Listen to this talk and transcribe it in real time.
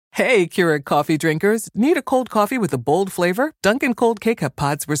Hey, Keurig coffee drinkers. Need a cold coffee with a bold flavor? Dunkin' Cold K-Cup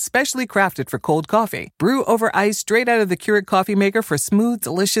pods were specially crafted for cold coffee. Brew over ice straight out of the Keurig coffee maker for smooth,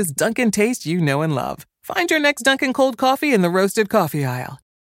 delicious Dunkin' taste you know and love. Find your next Dunkin' Cold coffee in the roasted coffee aisle.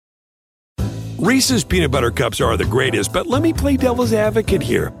 Reese's Peanut Butter Cups are the greatest, but let me play devil's advocate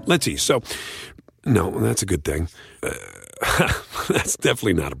here. Let's see. So, no, that's a good thing. That's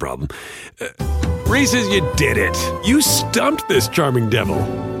definitely not a problem. Reese's, you did it. You stumped this charming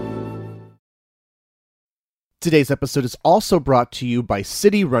devil. Today's episode is also brought to you by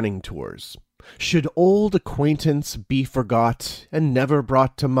City Running Tours. Should old acquaintance be forgot and never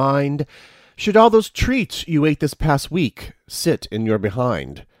brought to mind? Should all those treats you ate this past week sit in your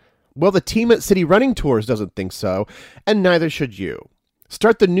behind? Well, the team at City Running Tours doesn't think so, and neither should you.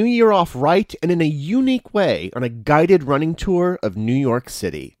 Start the new year off right and in a unique way on a guided running tour of New York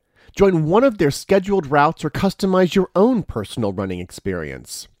City. Join one of their scheduled routes or customize your own personal running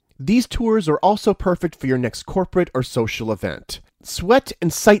experience. These tours are also perfect for your next corporate or social event. Sweat and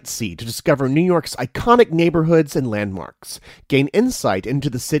sightsee to discover New York's iconic neighborhoods and landmarks. Gain insight into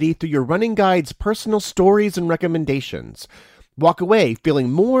the city through your running guide's personal stories and recommendations. Walk away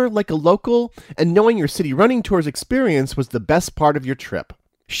feeling more like a local and knowing your City Running Tours experience was the best part of your trip.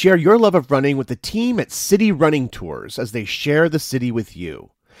 Share your love of running with the team at City Running Tours as they share the city with you.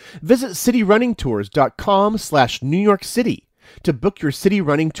 Visit cityrunningtours.com/New York City to book your city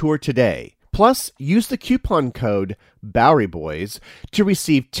running tour today. Plus, use the coupon code BOWERYBOYS to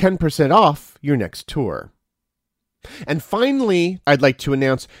receive 10% off your next tour. And finally, I'd like to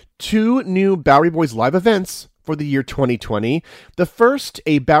announce 2 new Bowery Boys live events for the year 2020. The first,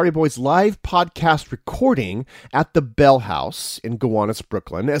 a Bowery Boys live podcast recording at the Bell House in Gowanus,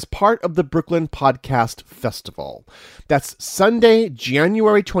 Brooklyn, as part of the Brooklyn Podcast Festival. That's Sunday,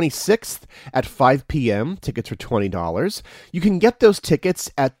 January 26th at 5 p.m. Tickets are $20. You can get those tickets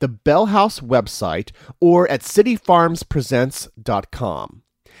at the Bell House website or at cityfarmspresents.com.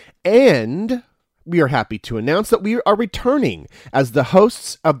 And we are happy to announce that we are returning as the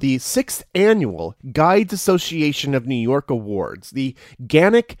hosts of the 6th Annual Guides Association of New York Awards, the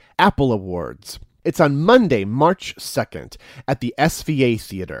Gannick Apple Awards. It's on Monday, March 2nd at the SVA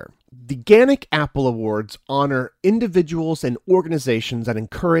Theater. The Gannick Apple Awards honor individuals and organizations that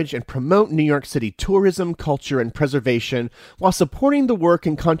encourage and promote New York City tourism, culture, and preservation while supporting the work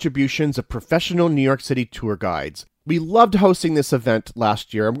and contributions of professional New York City tour guides. We loved hosting this event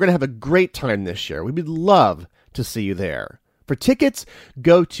last year, and we're going to have a great time this year. We would love to see you there. For tickets,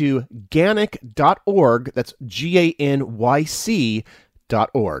 go to gannick.org. That's GANYC.org.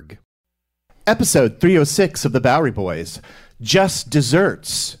 Episode 306 of the Bowery Boys. Just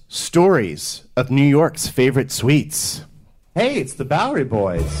Desserts. Stories of New York's favorite sweets. Hey, it's the Bowery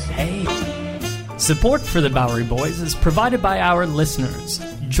Boys. Hey. Support for the Bowery Boys is provided by our listeners.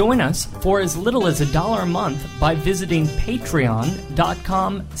 Join us for as little as $1 a month by visiting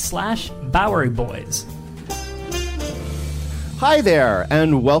patreon.com/BoweryBoys. Hi there,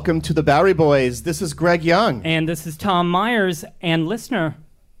 and welcome to the Bowery Boys. This is Greg Young. And this is Tom Myers. And listener,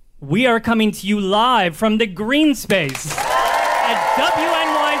 we are coming to you live from the Green Space at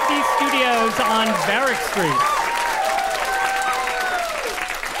WNYC Studios on Barrack Street.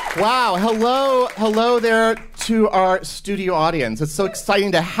 Wow, hello there to our studio audience. It's so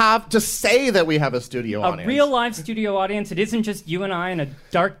exciting to say that we have a studio audience. A real live studio audience. It isn't just you and I in a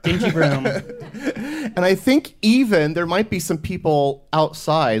dark, dingy room. And I think even there might be some people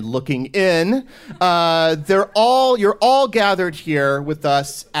outside looking in. You're all gathered here with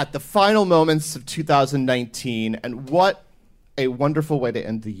us at the final moments of 2019, and what a wonderful way to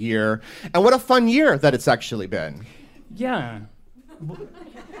end the year. And what a fun year that it's actually been. Yeah.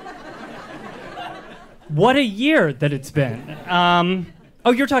 What a year that it's been.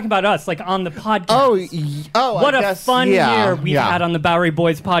 You're talking about us, like on the podcast. What a fun year we've had on the Bowery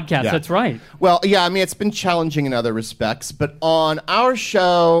Boys podcast. Yeah. That's right. Well, yeah, I mean, it's been challenging in other respects, but on our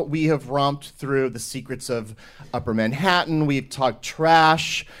show, we have romped through the secrets of Upper Manhattan. We've talked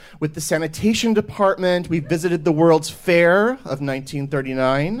trash with the sanitation department. We visited the World's Fair of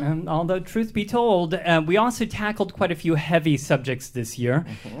 1939. Although, truth be told, we also tackled quite a few heavy subjects this year,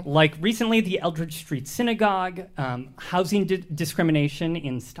 like recently the Eldridge Street Synagogue, housing discrimination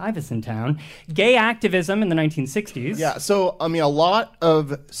in Stuyvesant Town, gay activism in the 1960s. Yeah, so, I mean, a lot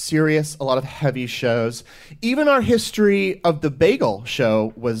of heavy shows. Even our history of the bagel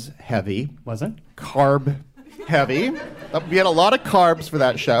show was heavy. Was it? Carb heavy. We had a lot of carbs for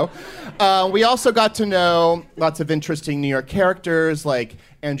that show. We also got to know lots of interesting New York characters like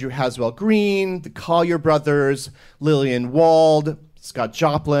Andrew Haswell Green, the Collier brothers, Lillian Wald, Scott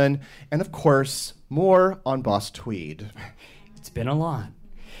Joplin, and of course, more on Boss Tweed. It's been a lot.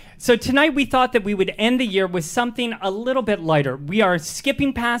 So tonight we thought that we would end the year with something a little bit lighter. We are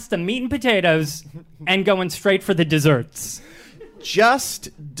skipping past the meat and potatoes and going straight for the desserts.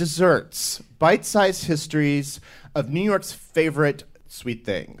 Just desserts. Bite-sized histories of New York's favorite sweet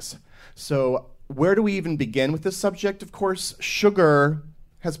things. So where do we even begin with this subject? Of course, sugar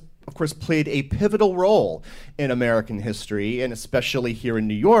has, of course, played a pivotal role in American history, and especially here in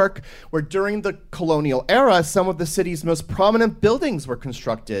New York, where during the colonial era, some of the city's most prominent buildings were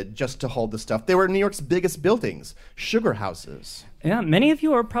constructed just to hold the stuff. They were New York's biggest buildings, sugar houses. Yeah, many of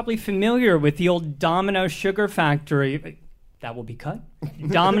you are probably familiar with the old Domino Sugar Factory. That will be cut.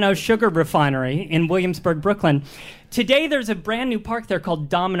 Domino Sugar Refinery in Williamsburg, Brooklyn. Today, there's a brand new park there called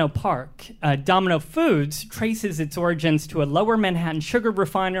Domino Park. Domino Foods traces its origins to a lower Manhattan sugar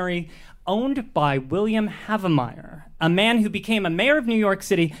refinery owned by William Havemeyer, a man who became a mayor of New York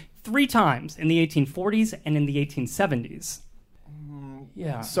City 3 times in the 1840s and in the 1870s.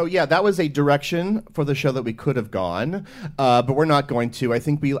 Yeah. So yeah, that was a direction for the show that we could have gone, but we're not going to. I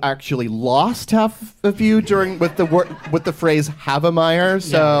think we actually lost half of you with the phrase Havemeyer,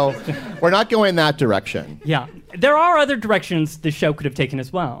 so we're not going that direction. Yeah, there are other directions the show could have taken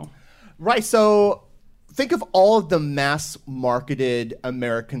as well. Right. So think of all of the mass-marketed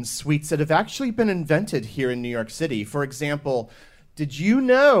American sweets that have actually been invented here in New York City. For example, did you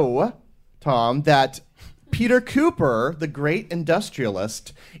know, Tom, that Peter Cooper, the great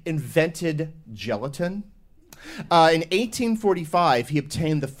industrialist, invented gelatin? In 1845, he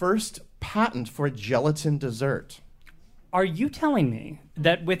obtained the first patent for a gelatin dessert. Are you telling me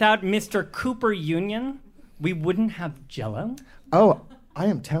that without Mr. Cooper Union, we wouldn't have Jell-O? Oh, I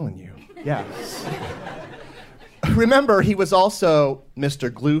am telling you, yes. Remember, he was also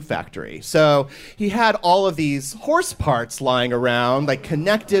Mr. Glue Factory. So he had all of these horse parts lying around, like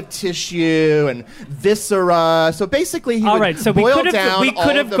connective tissue and viscera. So basically, he would boil down all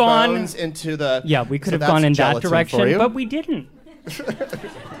of the bones into the... Yeah, we could have gone in that direction, but we didn't.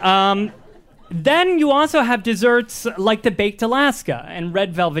 Then you also have desserts like the Baked Alaska and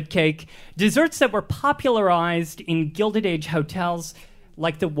Red Velvet Cake, desserts that were popularized in Gilded Age hotels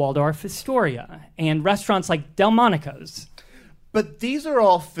like the Waldorf Astoria, and restaurants like Delmonico's. But these are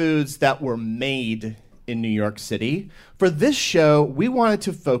all foods that were made in New York City. For this show, we wanted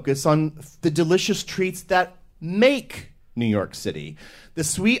to focus on the delicious treats that make New York City, the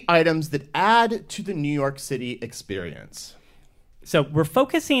sweet items that add to the New York City experience. So we're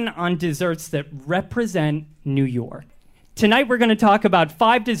focusing on desserts that represent New York. Tonight we're going to talk about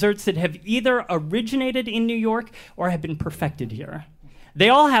 5 desserts that have either originated in New York or have been perfected here. They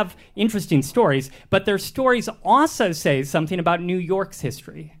all have interesting stories, but their stories also say something about New York's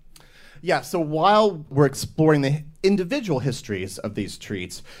history. Yeah, so while we're exploring the individual histories of these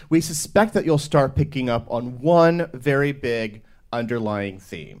treats, we suspect that you'll start picking up on one very big underlying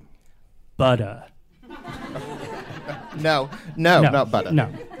theme. Butter. No, not butter. No.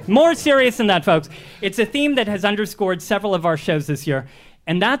 More serious than that, folks. It's a theme that has underscored several of our shows this year,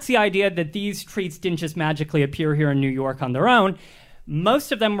 and that's the idea that these treats didn't just magically appear here in New York on their own.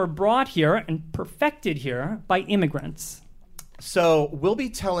 Most of them were brought here and perfected here by immigrants. So we'll be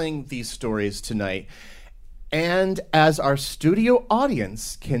telling these stories tonight. And as our studio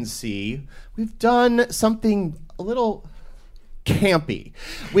audience can see, we've done something a little campy.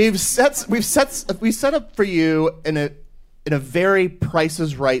 We've set up for you in a very Price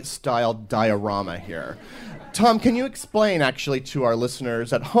is Right style diorama here. Tom, can you explain actually to our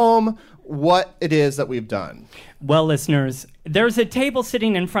listeners at home what it is that we've done? Well, listeners, there's a table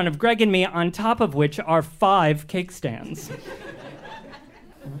sitting in front of Greg and me, on top of which are 5 cake stands,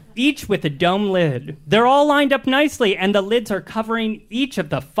 each with a dome lid. They're all lined up nicely, and the lids are covering each of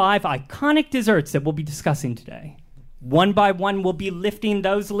the 5 iconic desserts that we'll be discussing today. One by one, we'll be lifting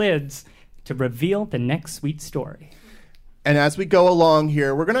those lids to reveal the next sweet story. And as we go along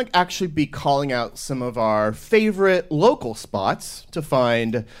here, we're going to actually be calling out some of our favorite local spots to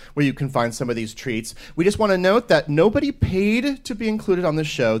find where you can find some of these treats. We just want to note that nobody paid to be included on the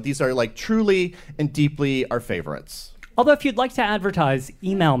show. These are like truly and deeply our favorites. Although if you'd like to advertise,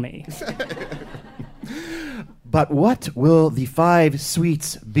 email me. But what will the 5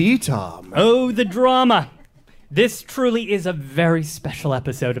 sweets be, Tom? Oh, the drama. This truly is a very special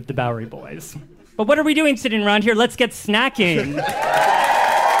episode of the Bowery Boys. But what are we doing sitting around here? Let's get snacking.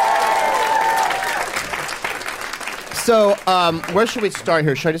 So, where should we start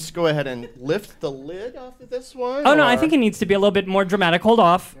here? Should I just go ahead and lift the lid off of this one? Oh, no, I think it needs to be a little bit more dramatic. Hold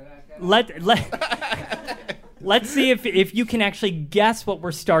off. Let's see if you can actually guess what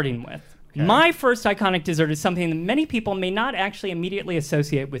we're starting with. Okay. My first iconic dessert is something that many people may not actually immediately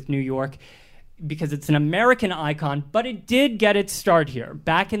associate with New York. because it's an American icon, but it did get its start here,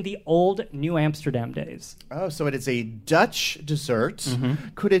 back in the old New Amsterdam days. Oh, so it is a Dutch dessert.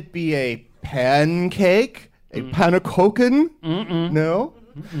 Could it be a pancake? A pannenkoeken? No?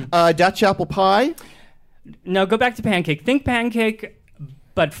 Dutch apple pie? No, go back to pancake. Think pancake,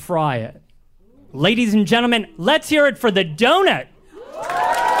 but fry it. Ladies and gentlemen, let's hear it for the donut.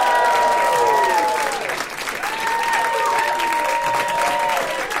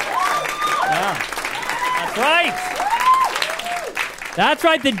 That's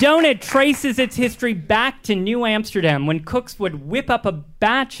right, the donut traces its history back to New Amsterdam when cooks would whip up a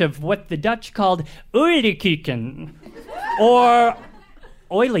batch of what the Dutch called oeliekieken, or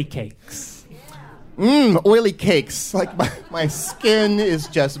oily cakes. Oily cakes. Like my skin is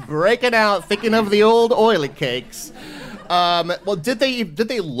just breaking out thinking of the old oily cakes. Well, did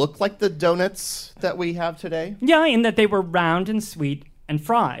they look like the donuts that we have today? Yeah, in that they were round and sweet and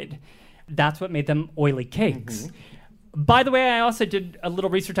fried. That's what made them oily cakes. By the way, I also did a little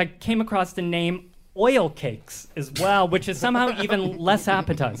research. I came across the name oil cakes as well, which is somehow even less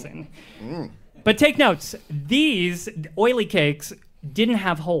appetizing. But take notes. These oily cakes didn't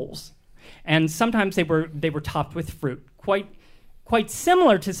have holes, and sometimes they were topped with fruit, quite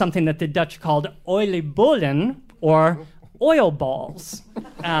similar to something that the Dutch called oliebollen, or oil balls.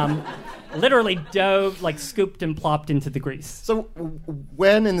 Literally dough, like scooped and plopped into the grease. So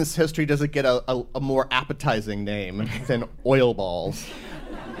when in this history does it get a more appetizing name than oil balls?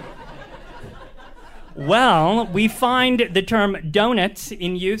 Well, we find the term donuts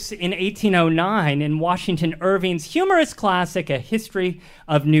in use in 1809 in Washington Irving's humorous classic, A History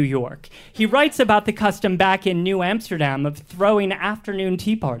of New York. He writes about the custom back in New Amsterdam of throwing afternoon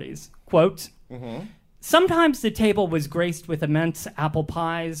tea parties. Quote, sometimes the table was graced with immense apple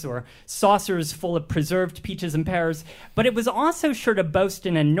pies or saucers full of preserved peaches and pears, but it was also sure to boast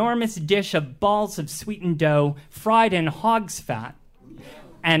an enormous dish of balls of sweetened dough fried in hog's fat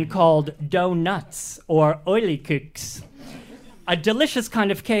and called dough nuts or oeliekoeks. A delicious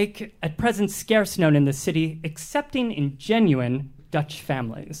kind of cake, at present scarce known in the city, excepting in genuine Dutch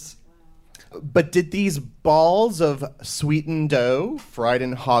families. But did these balls of sweetened dough fried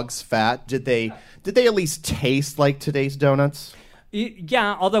in hog's fat, did they at least taste like today's donuts?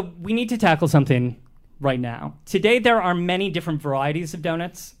 Yeah, although we need to tackle something right now. Today there are many different varieties of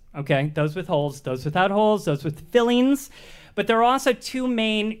donuts, okay? Those with holes, those without holes, those with fillings. But there are also two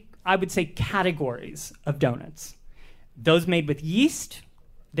main, I would say, categories of donuts. Those made with yeast,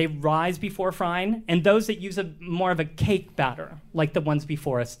 they rise before frying, and those that use more of a cake batter, like the ones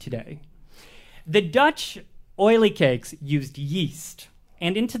before us today. The Dutch oily cakes used yeast.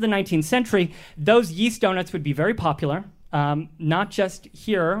 And into the 19th century, those yeast donuts would be very popular, not just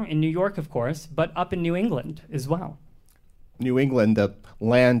here in New York, of course, but up in New England as well. New England, the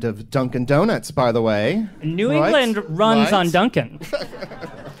land of Dunkin' Donuts, by the way. New England runs on Dunkin'.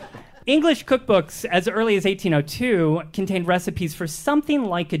 English cookbooks as early as 1802 contained recipes for something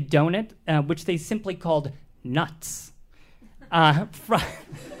like a donut, which they simply called nuts.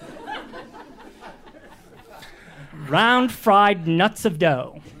 Round fried nuts of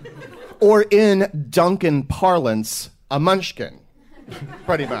dough. Or in Dunkin' parlance, a munchkin.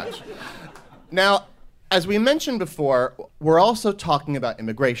 Pretty much. Now, as we mentioned before, we're also talking about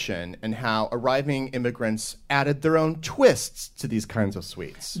immigration and how arriving immigrants added their own twists to these kinds of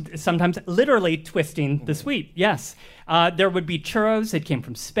sweets. Sometimes literally twisting the sweet, yes. There would be churros that came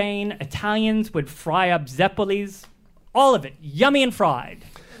from Spain. Italians would fry up zeppolis. All of it, yummy and fried.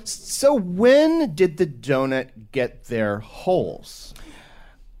 So when did the donut get their holes?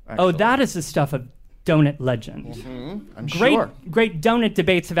 Actually? Oh, that is the stuff of donut legend. I'm sure. Great donut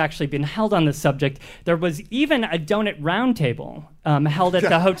debates have actually been held on this subject. There was even a donut roundtable held at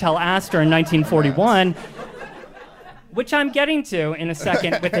the Hotel Astor in 1941, which I'm getting to in a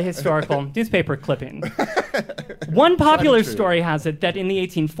second with a historical newspaper clipping. One popular story has it that in the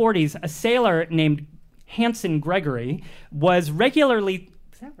 1840s, a sailor named Hanson Gregory was regularly...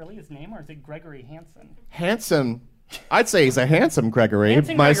 Is that really his name, or is it Gregory Hanson? Handsome. I'd say he's a handsome Gregory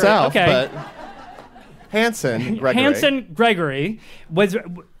myself, Gregory. Okay. But Hanson Gregory.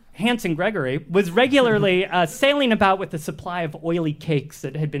 Hanson Gregory was regularly sailing about with a supply of oily cakes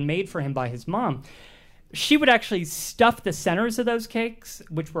that had been made for him by his mom. She would actually stuff the centers of those cakes,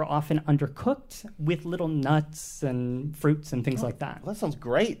 which were often undercooked, with little nuts and fruits and things like that. Well, that sounds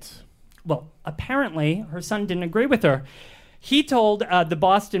great. Well, apparently, her son didn't agree with her. He told the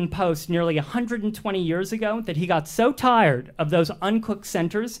Boston Post nearly 120 years ago that he got so tired of those uncooked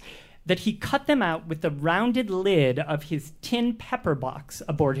centers that he cut them out with the rounded lid of his tin pepper box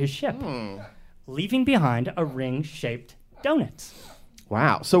aboard his ship, leaving behind a ring-shaped donut.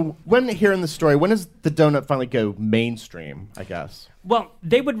 Wow. So when hearing the story, when does the donut finally go mainstream, I guess? Well,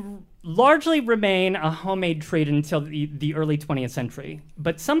 they would largely remain a homemade treat until the early 20th century.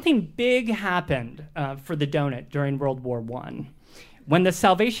 But something big happened for the donut during World War I, when the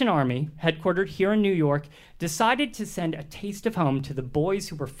Salvation Army, headquartered here in New York, decided to send a taste of home to the boys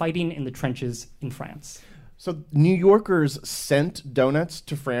who were fighting in the trenches in France. So New Yorkers sent donuts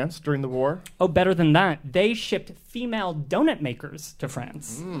to France during the war? Oh, better than that. They shipped female donut makers to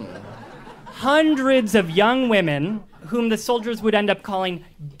France. Hundreds of young women, whom the soldiers would end up calling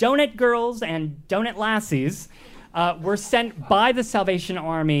donut girls and donut lassies, were sent by the Salvation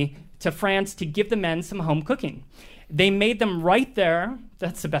Army to France to give the men some home cooking. They made them right there,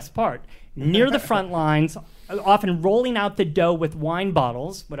 that's the best part, near the front lines, often rolling out the dough with wine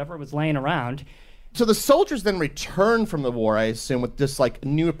bottles, whatever was laying around. So the soldiers then returned from the war, I assume, with this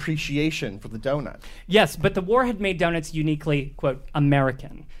new appreciation for the donut. Yes, but the war had made donuts uniquely, quote,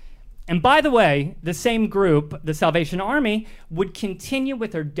 American. And by the way, the same group, the Salvation Army, would continue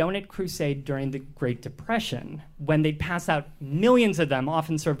with their donut crusade during the Great Depression, when they'd pass out millions of them,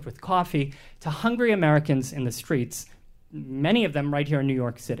 often served with coffee, to hungry Americans in the streets, many of them right here in New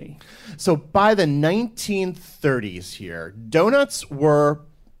York City. So by the 1930s here, donuts were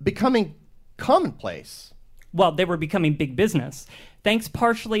becoming commonplace. Well, they were becoming big business, thanks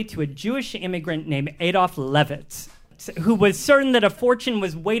partially to a Jewish immigrant named Adolf Levitz, who was certain that a fortune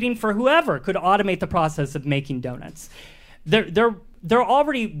was waiting for whoever could automate the process of making donuts. There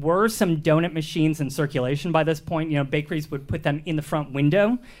already were some donut machines in circulation by this point. Bakeries would put them in the front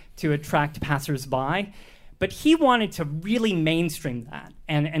window to attract passersby. But he wanted to really mainstream that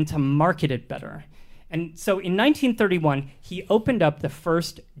and to market it better. And so in 1931, he opened up the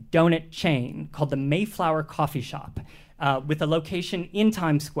first donut chain called the Mayflower Coffee Shop with a location in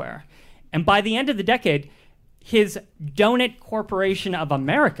Times Square. And by the end of the decade, his Donut Corporation of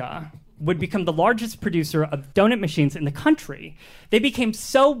America would become the largest producer of donut machines in the country. They became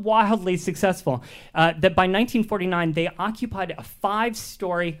so wildly successful that by 1949, they occupied a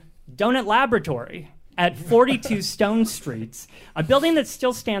 5-story donut laboratory at 42 Stone Streets, a building that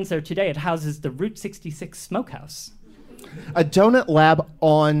still stands there today. It houses the Route 66 Smokehouse. A donut lab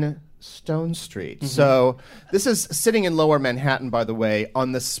on Stone Street. Mm-hmm. So this is sitting in Lower Manhattan, by the way,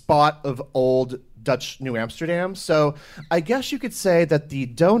 on the spot of old Dutch New Amsterdam. So I guess you could say that the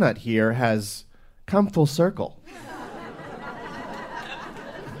donut here has come full circle.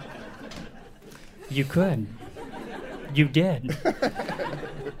 You could. You did.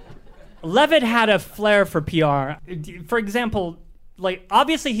 Levitt had a flair for PR. For example,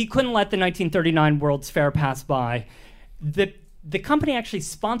 obviously he couldn't let the 1939 World's Fair pass by. The company actually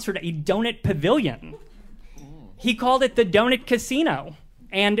sponsored a donut pavilion. He called it the Donut Casino.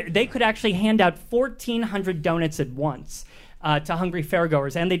 And they could actually hand out 1,400 donuts at once to hungry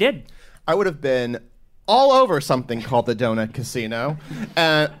fairgoers, and they did. I would have been all over something called the Donut Casino.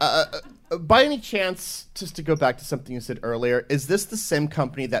 By any chance, just to go back to something you said earlier, is this the same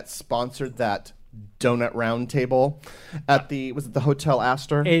company that sponsored that donut round table at was it the Hotel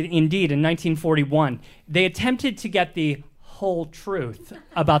Astor? Indeed, in 1941. They attempted to get the whole truth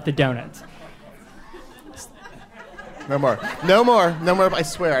about the donuts. No more, I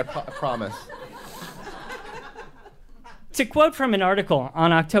swear, I promise. To quote from an article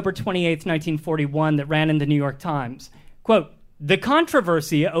on October 28th, 1941 that ran in the New York Times, quote, "The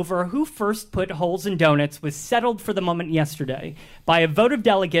controversy over who first put holes in donuts was settled for the moment yesterday by a vote of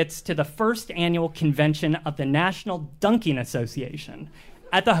delegates to the first annual convention of the National Dunking Association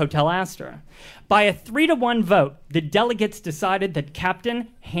at the Hotel Astor. By a 3-1 vote, the delegates decided that Captain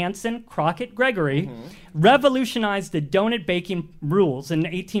Hanson Crockett Gregory revolutionized the donut baking rules in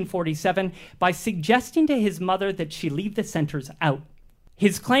 1847 by suggesting to his mother that she leave the centers out.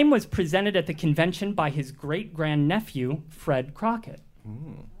 His claim was presented at the convention by his great-grandnephew, Fred Crockett.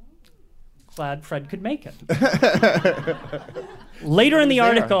 Glad Fred could make it." Later in the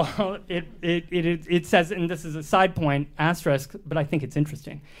article, it says, and this is a side point, asterisk, but I think it's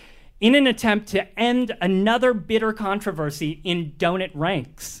interesting, in an attempt to end another bitter controversy in donut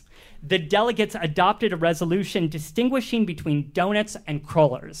ranks, the delegates adopted a resolution distinguishing between donuts and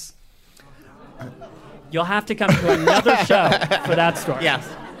crullers. You'll have to come to another show for that story. Yes.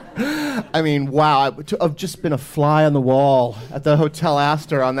 I mean, wow, I've just been a fly on the wall at the Hotel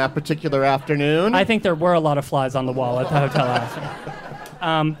Astor on that particular afternoon. I think there were a lot of flies on the wall at the Hotel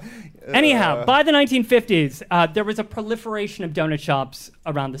Astor. Anyhow, by the 1950s, there was a proliferation of donut shops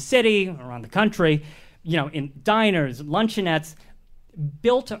around the city, around the country, in diners, luncheonettes,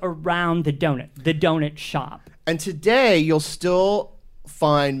 built around the donut shop. And today, you'll still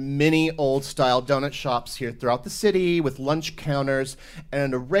find many old-style donut shops here throughout the city with lunch counters and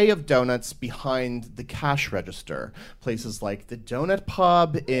an array of donuts behind the cash register. Places like the Donut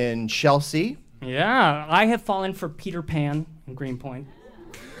Pub in Chelsea. Yeah, I have fallen for Peter Pan in Greenpoint.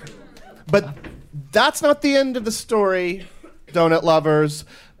 But that's not the end of the story, donut lovers.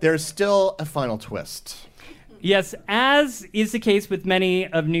 There's still a final twist. Yes, as is the case with many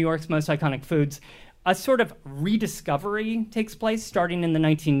of New York's most iconic foods, a sort of rediscovery takes place starting in the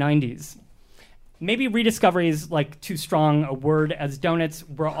 1990s. Maybe rediscovery is like too strong a word, as donuts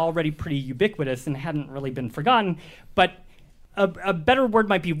were already pretty ubiquitous and hadn't really been forgotten, but a better word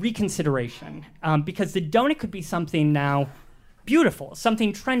might be reconsideration, because the donut could be something now beautiful,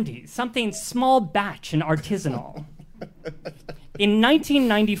 something trendy, something small batch and artisanal. In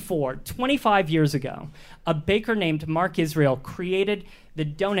 1994, 25 years ago, a baker named Mark Israel created the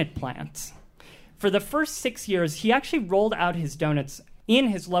donut plant. For the first 6 years, he actually rolled out his donuts in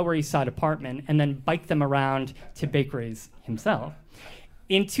his Lower East Side apartment and then biked them around to bakeries himself.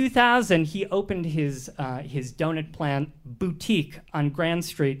 In 2000, he opened his donut plant boutique on Grand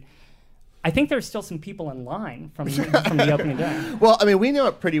Street. I think there's still some people in line from the opening day. Well, I mean, we know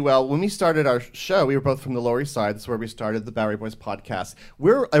it pretty well. When we started our show, we were both from the Lower East Side. That's where we started the Bowery Boys podcast.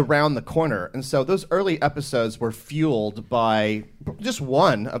 We're around the corner, and so those early episodes were fueled by just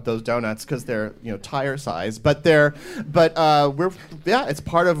one of those donuts because they're tire size. It's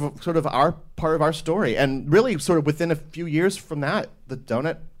part of our story, and really sort of within a few years from that, the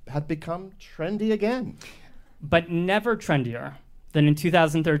donut had become trendy again, but never trendier than in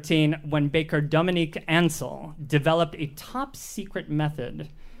 2013 when baker Dominique Ansel developed a top-secret method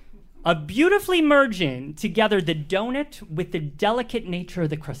of beautifully merging together the donut with the delicate nature of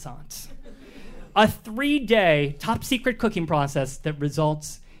the croissant. A 3-day top-secret cooking process that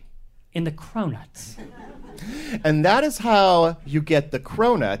results in the cronuts. And that is how you get the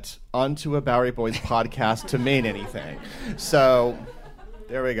cronut onto a Bowery Boys podcast to mean anything. So,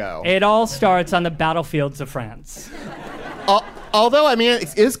 there we go. It all starts on the battlefields of France. Although, I mean,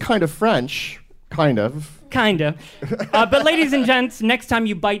 it is kind of French. Kind of. But ladies and gents, next time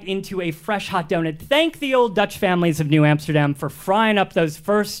you bite into a fresh hot donut, thank the old Dutch families of New Amsterdam for frying up those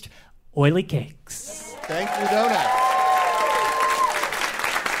first oily cakes. Thank you, donut.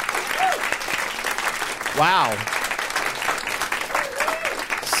 Wow.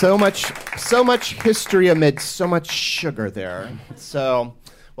 So much history amid so much sugar there. So,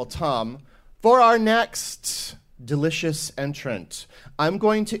 well, Tom, for our next delicious entrant, I'm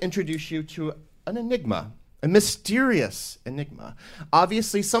going to introduce you to an enigma, a mysterious enigma.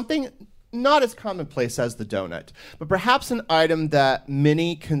 Obviously, something not as commonplace as the donut, but perhaps an item that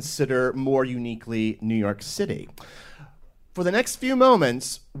many consider more uniquely New York City. For the next few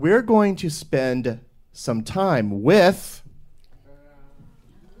moments, we're going to spend some time with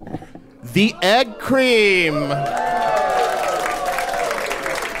the egg cream.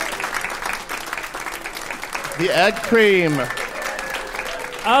 The egg cream.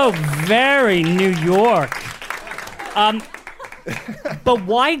 Oh, very New York. But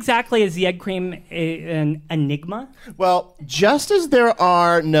why exactly is the egg cream an enigma? Well, just as there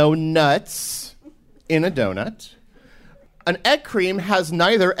are no nuts in a donut, an egg cream has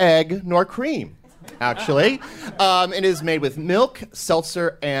neither egg nor cream, actually. It is made with milk,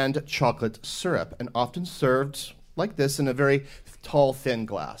 seltzer, and chocolate syrup, and often served like this in a very tall, thin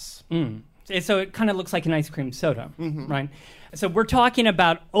glass. So it kind of looks like an ice cream soda, right? So we're talking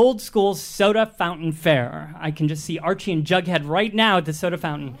about old school soda fountain fare. I can just see Archie and Jughead right now at the soda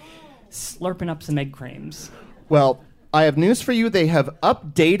fountain slurping up some egg creams. Well, I have news for you. They have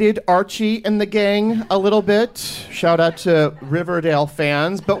updated Archie and the gang a little bit. Shout out to Riverdale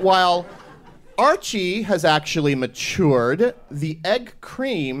fans. But while Archie has actually matured, the egg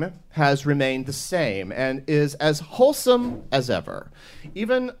cream has remained the same and is as wholesome as ever,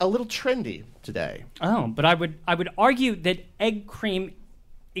 even a little trendy today. Oh, but I would argue that egg cream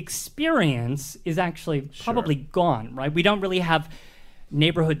experience is actually probably gone, right? We don't really have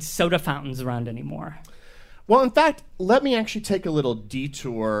neighborhood soda fountains around anymore. Well, in fact, let me actually take a little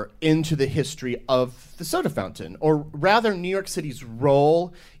detour into the history of the soda fountain, or rather New York City's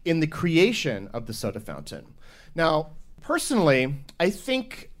role in the creation of the soda fountain. Now, personally, I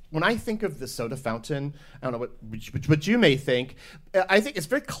think when I think of the soda fountain, I don't know what you may think. I think it's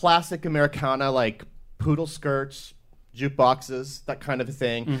very classic Americana, like poodle skirts, jukeboxes, that kind of a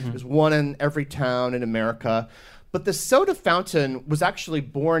thing. There's one in every town in America. But the soda fountain was actually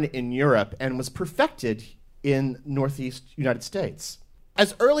born in Europe and was perfected in Northeast United States.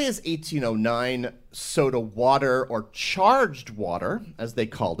 As early as 1809, soda water, or charged water, as they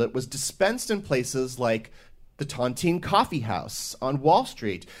called it, was dispensed in places like the Tontine Coffee House on Wall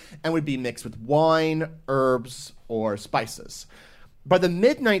Street and would be mixed with wine, herbs, or spices. By the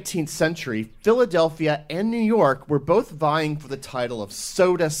mid-19th century, Philadelphia and New York were both vying for the title of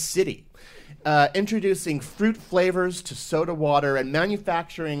Soda City, introducing fruit flavors to soda water and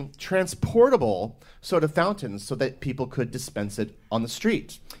manufacturing transportable soda fountains so that people could dispense it on the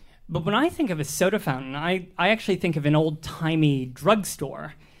street. But when I think of a soda fountain, I actually think of an old-timey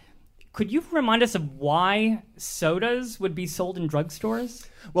drugstore. Could you remind us of why sodas would be sold in drugstores?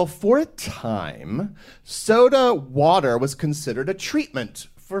 Well, for a time, soda water was considered a treatment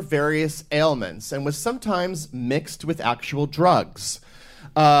for various ailments and was sometimes mixed with actual drugs.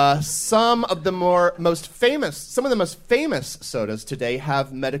 Some of the most famous sodas today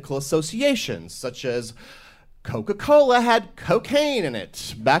have medical associations, such as Coca-Cola had cocaine in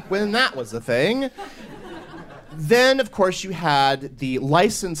it back when that was a thing. Then, of course, you had the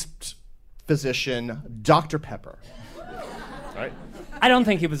licensed physician, Dr. Pepper. Right? I don't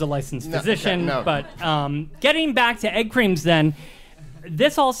think he was a licensed physician, no. But getting back to egg creams then,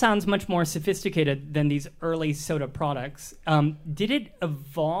 this all sounds much more sophisticated than these early soda products. Did it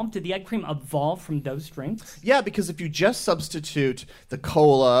evolve? Did the egg cream evolve from those drinks? Yeah, because if you just substitute the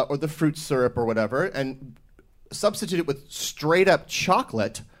cola or the fruit syrup or whatever and substitute it with straight-up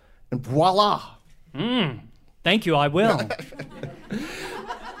chocolate, and voila. Thank you, I will.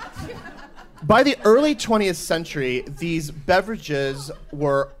 By the early 20th century, these beverages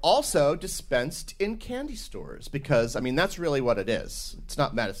were also dispensed in candy stores because, that's really what it is. It's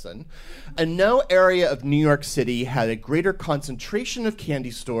not medicine. And no area of New York City had a greater concentration of candy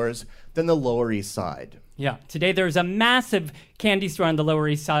stores than the Lower East Side. Yeah, today there's a massive candy store on the Lower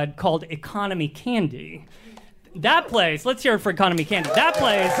East Side called Economy Candy. That place, let's hear it for Economy Candy. That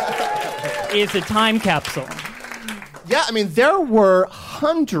place is a time capsule. Yeah, there were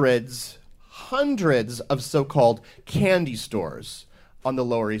hundreds of so-called candy stores on the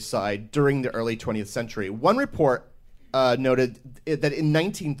Lower East Side during the early 20th century. One report noted that in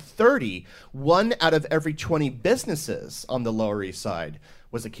 1930, 1 out of every 20 businesses on the Lower East Side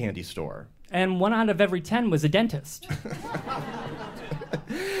was a candy store. And 1 out of every 10 was a dentist.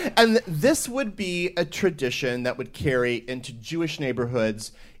 And this would be a tradition that would carry into Jewish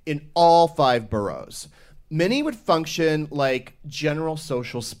neighborhoods in all 5 boroughs. Many would function like general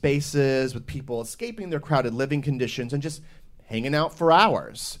social spaces with people escaping their crowded living conditions and just hanging out for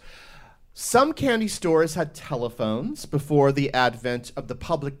hours. Some candy stores had telephones before the advent of the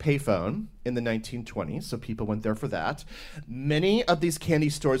public payphone in the 1920s, so people went there for that. Many of these candy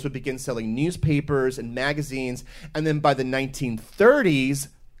stores would begin selling newspapers and magazines, and then by the 1930s,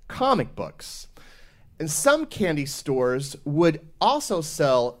 comic books. And some candy stores would also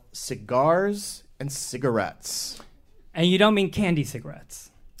sell cigars and cigarettes. And you don't mean candy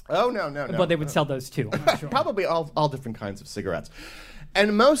cigarettes. Oh, no. But they would sell those too, I'm sure. Probably all different kinds of cigarettes.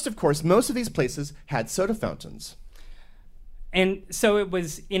 And most of these places had soda fountains. And so it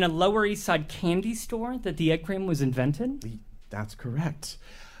was in a Lower East Side candy store that the egg cream was invented? That's correct.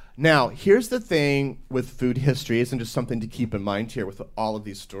 Now, here's the thing with food histories, and just something to keep in mind here with all of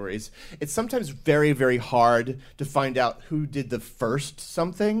these stories. It's sometimes very, very hard to find out who did the first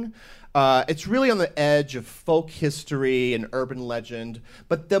something. It's really on the edge of folk history and urban legend,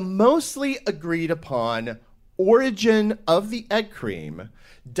 but the mostly agreed upon origin of the egg cream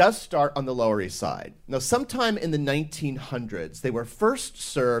does start on the Lower East Side. Now, sometime in the 1900s, they were first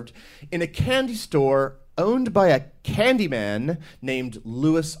served in a candy store owned by a candyman named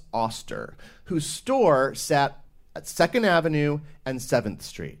Louis Oster, whose store sat at 2nd Avenue and 7th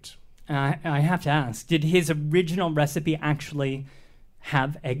Street. I have to ask, did his original recipe actually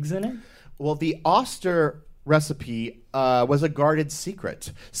have eggs in it? Well, the Oster recipe was a guarded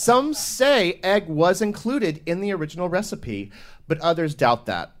secret. Some say egg was included in the original recipe, but others doubt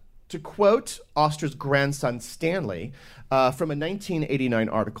that. To quote Oster's grandson Stanley from a 1989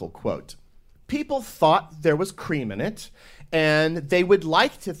 article, quote, "People thought there was cream in it, and they would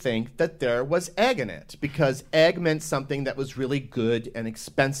like to think that there was egg in it, because egg meant something that was really good and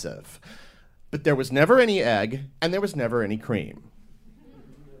expensive. But there was never any egg, and there was never any cream."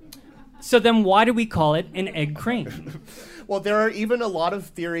 So then why do we call it an egg cream? Well, there are even a lot of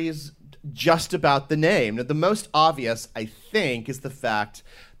theories just about the name. Now, the most obvious, I think, is the fact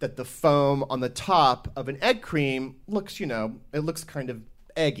that the foam on the top of an egg cream looks, it looks kind of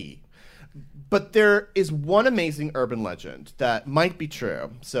eggy. But there is one amazing urban legend that might be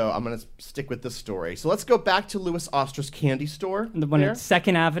true, so I'm going to stick with this story. So let's go back to Louis Oster's candy store. The one at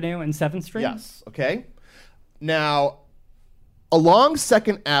 2nd Avenue and 7th Street? Yes, okay. Now, along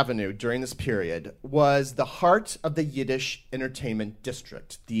 2nd Avenue during this period was the heart of the Yiddish entertainment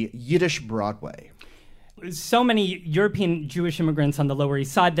district, the Yiddish Broadway. So many European Jewish immigrants on the Lower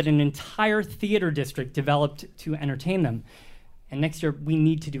East Side that an entire theater district developed to entertain them. And next year, we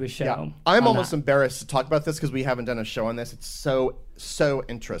need to do a show. Yeah. I'm almost embarrassed to talk about this because we haven't done a show on this. It's so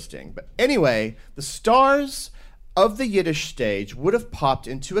interesting. But anyway, the stars of the Yiddish stage would have popped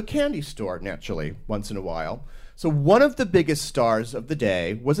into a candy store, naturally, once in a while. So one of the biggest stars of the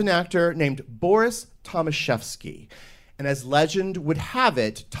day was an actor named Boris Tomaszewski. And as legend would have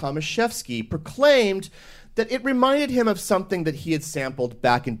it, Tomaszewski proclaimed that it reminded him of something that he had sampled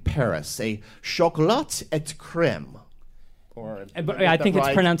back in Paris, a chocolat et crème. Or I think it's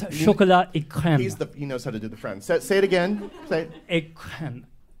pronounced chocolat et crème. He knows how to do the French. Say it again. Say it. Et crème.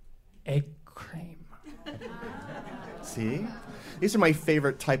 Et crème. See? These are my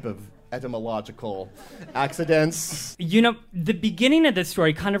favorite type of etymological accidents. You know, the beginning of this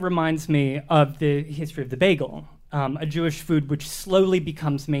story kind of reminds me of the history of the bagel, a Jewish food which slowly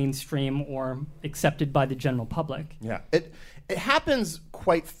becomes mainstream or accepted by the general public. Yeah, it happens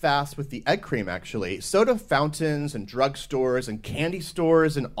quite fast with the egg cream, actually. Soda fountains and drugstores and candy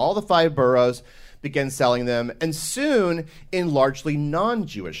stores in all the 5 boroughs began selling them, and soon in largely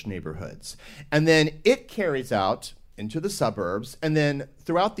non-Jewish neighborhoods. And then it carries out into the suburbs, and then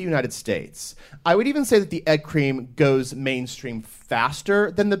throughout the United States. I would even say that the egg cream goes mainstream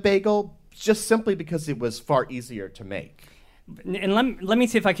faster than the bagel, just simply because it was far easier to make. And let me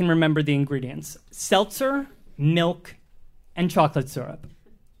see if I can remember the ingredients. Seltzer, milk, and chocolate syrup.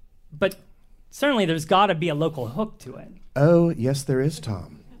 But certainly there's got to be a local hook to it. Oh, yes, there is,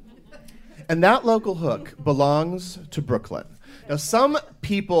 Tom. And that local hook belongs to Brooklyn. Now, some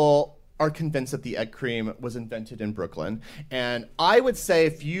people are convinced that the egg cream was invented in Brooklyn. And I would say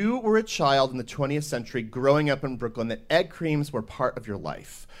if you were a child in the 20th century growing up in Brooklyn, that egg creams were part of your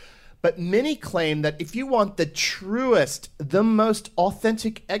life. But many claim that if you want the truest, the most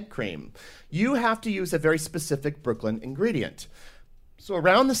authentic egg cream, you have to use a very specific Brooklyn ingredient. So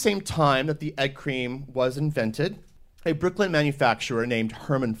around the same time that the egg cream was invented, a Brooklyn manufacturer named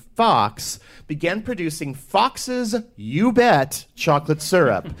Herman Fox began producing Fox's You Bet chocolate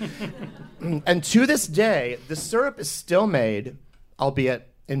syrup. And to this day, the syrup is still made, albeit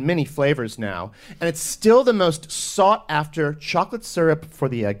in many flavors now, and it's still the most sought-after chocolate syrup for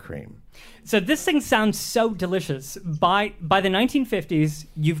the egg cream. So this thing sounds so delicious. By the 1950s,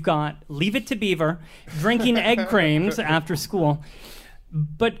 you've got Leave It to Beaver drinking egg creams after school.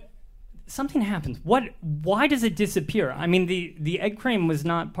 But something happens. Why does it disappear? I mean, the egg cream was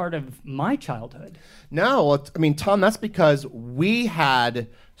not part of my childhood. No, Tom, that's because we had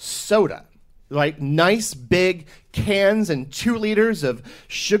soda. Like nice big cans and 2 liters of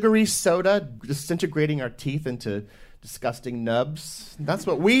sugary soda disintegrating our teeth into disgusting nubs. That's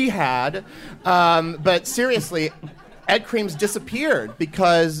what we had. But seriously, egg creams disappeared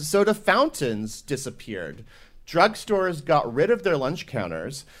because soda fountains disappeared. Drugstores got rid of their lunch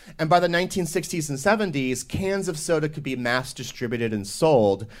counters, and by the 1960s and 70s, cans of soda could be mass distributed and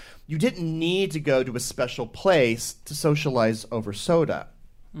sold. You didn't need to go to a special place to socialize over soda.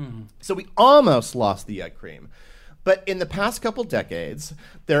 So we almost lost the egg cream. But in the past couple decades,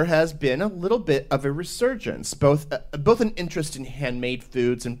 there has been a little bit of a resurgence, both an interest in handmade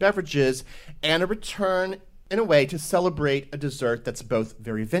foods and beverages, and a return, in a way, to celebrate a dessert that's both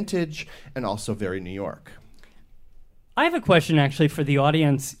very vintage and also very New York. I have a question, actually, for the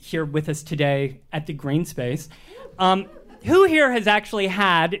audience here with us today at the Green Space. Who here has actually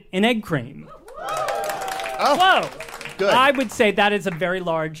had an egg cream? Oh, whoa! Good. I would say that is a very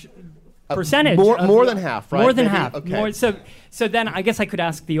large percentage. More than half, right? More than Maybe? half. Okay. So then I guess I could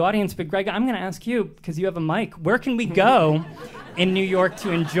ask the audience, but Greg, I'm going to ask you, because you have a mic. Where can we go in New York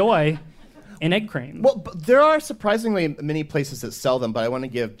to enjoy an egg cream? Well, there are surprisingly many places that sell them, but I want to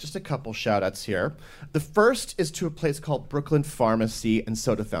give just a couple shout-outs here. The first is to a place called Brooklyn Pharmacy and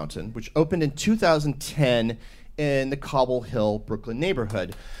Soda Fountain, which opened in 2010 in the Cobble Hill, Brooklyn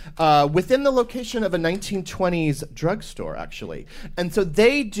neighborhood, within the location of a 1920s drugstore, actually. And so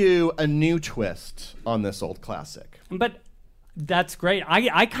they do a new twist on this old classic. But that's great.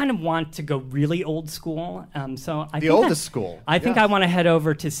 I kind of want to go really old school. The oldest school. I think I want to head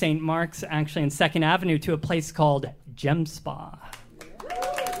over to St. Mark's, actually, in 2nd Avenue, to a place called Gem Spa.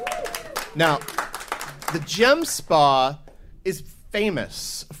 Now, the Gem Spa is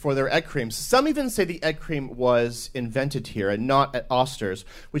famous for their egg creams. Some even say the egg cream was invented here and not at Oster's,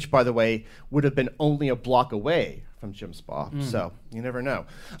 which, by the way, would have been only a block away from Gem Spa. So you never know.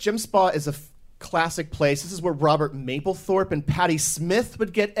 Gem Spa is a classic place. This is where Robert Mapplethorpe and Patti Smith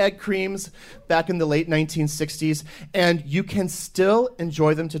would get egg creams back in the late 1960s, and you can still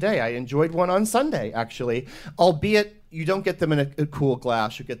enjoy them today. I enjoyed one on Sunday, actually, albeit you don't get them in a cool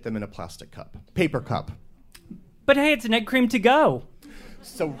glass. You get them in a plastic cup, paper cup. But hey, it's an egg cream to go.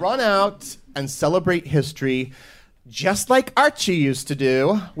 So run out and celebrate history just like Archie used to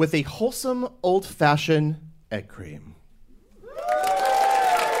do with a wholesome, old-fashioned egg cream.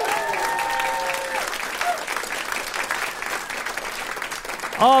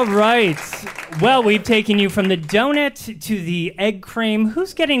 All right. Well, we've taken you from the donut to the egg cream.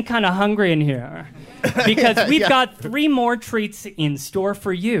 Who's getting kind of hungry in here? Because we've got 3 more treats in store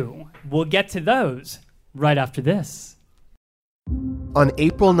for you. We'll get to those right after this. On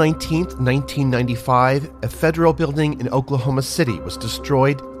April 19th, 1995, a federal building in Oklahoma City was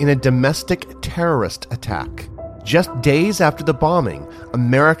destroyed in a domestic terrorist attack. Just days after the bombing,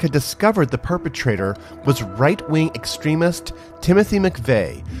 America discovered the perpetrator was right-wing extremist Timothy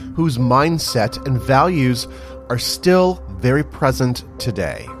McVeigh, whose mindset and values are still very present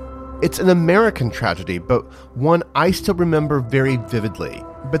today. It's an American tragedy, but one I still remember very vividly.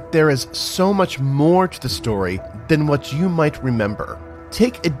 But there is so much more to the story than what you might remember.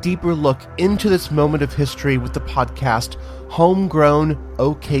 Take a deeper look into this moment of history with the podcast Homegrown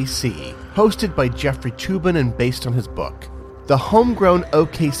OKC, hosted by Jeffrey Toobin and based on his book. The Homegrown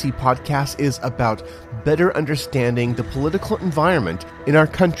OKC podcast is about better understanding the political environment in our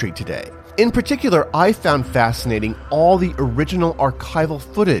country today. In particular, I found fascinating all the original archival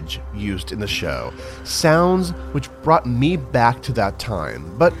footage used in the show, sounds which brought me back to that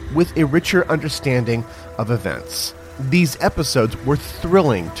time, but with a richer understanding of events. These episodes were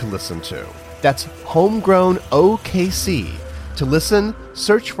thrilling to listen to. That's Homegrown OKC. To listen,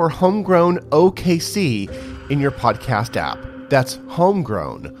 search for Homegrown OKC in your podcast app. That's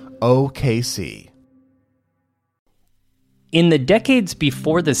Homegrown OKC. In the decades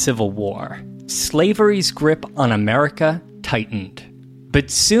before the Civil War, slavery's grip on America tightened. But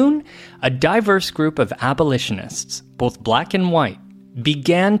soon, a diverse group of abolitionists, both black and white,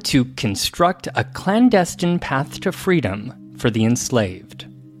 began to construct a clandestine path to freedom for the enslaved.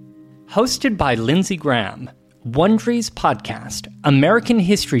 Hosted by Lindsey Graham, Wondery's podcast, American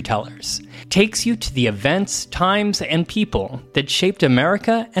History Tellers, takes you to the events, times, and people that shaped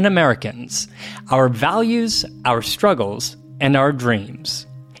America and Americans, our values, our struggles, and our dreams.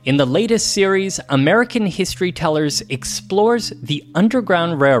 In the latest series, American History Tellers explores the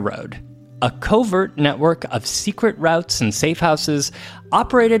Underground Railroad, a covert network of secret routes and safe houses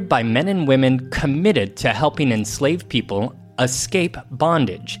operated by men and women committed to helping enslaved people escape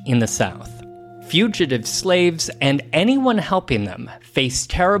bondage in the South. Fugitive slaves and anyone helping them face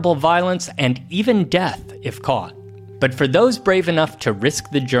terrible violence and even death if caught. But for those brave enough to risk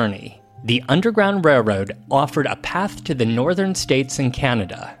the journey, the Underground Railroad offered a path to the northern states and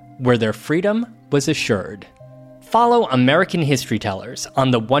Canada, where their freedom was assured. Follow American History Tellers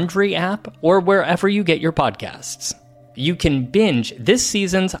on the Wondery app or wherever you get your podcasts. You can binge this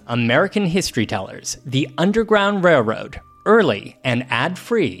season's American History Tellers, The Underground Railroad, early and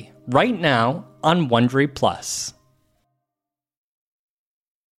ad-free right now on Wondery Plus.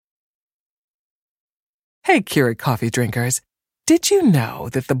 Hey, Keurig coffee drinkers. Did you know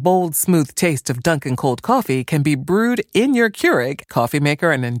that the bold, smooth taste of Dunkin' cold coffee can be brewed in your Keurig coffee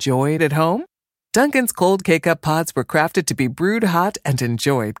maker and enjoyed at home? Dunkin's cold K-Cup pods were crafted to be brewed hot and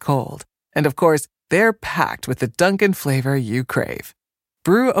enjoyed cold. And of course, they're packed with the Dunkin' flavor you crave.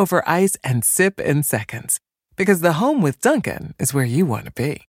 Brew over ice and sip in seconds. Because the home with Dunkin' is where you want to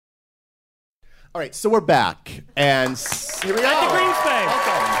be. All right, so we're back, and here we go. At the green space.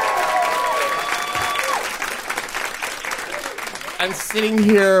 Welcome. I'm sitting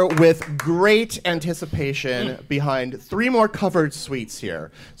here with great anticipation behind 3 more covered suites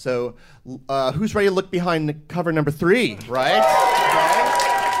here. So who's ready to look behind cover number 3, right?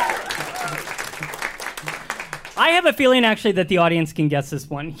 I have a feeling, actually, that the audience can guess this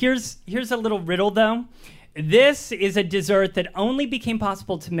one. Here's a little riddle, though. This is a dessert that only became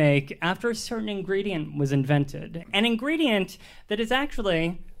possible to make after a certain ingredient was invented. An ingredient that is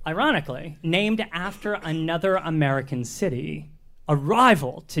actually, ironically, named after another American city, a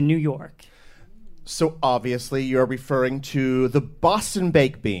rival to New York. So obviously you're referring to the Boston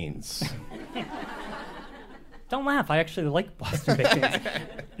baked beans. Don't laugh. I actually like Boston baked beans.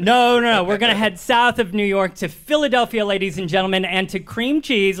 No. We're going to head south of New York to Philadelphia, ladies and gentlemen, and to cream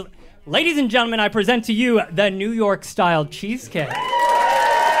cheese. Ladies and gentlemen, I present to you the New York-style cheesecake.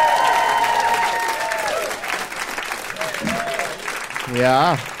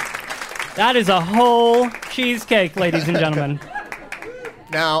 Yeah. That is a whole cheesecake, ladies and gentlemen.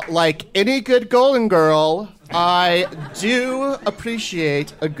 Now, like any good Golden Girl, I do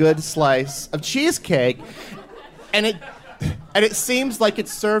appreciate a good slice of cheesecake. And it And it seems like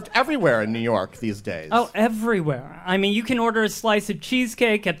it's served everywhere in New York these days. Oh, everywhere. I mean, you can order a slice of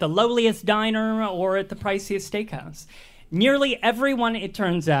cheesecake at the lowliest diner or at the priciest steakhouse. Nearly everyone, it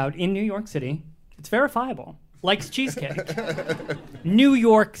turns out, in New York City, it's verifiable, likes cheesecake. New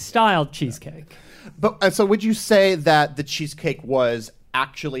York-style cheesecake. But so would you say that the cheesecake was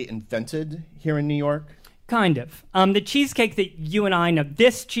actually invented here in New York? Kind of. The cheesecake that you and I know,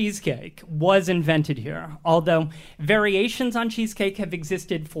 this cheesecake, was invented here, although variations on cheesecake have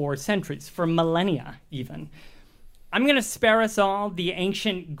existed for centuries, for millennia even. I'm going to spare us all the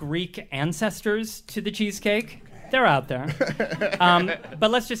ancient Greek ancestors to the cheesecake. They're out there.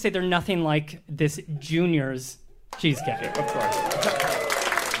 But let's just say they're nothing like this Junior's cheesecake. Of course.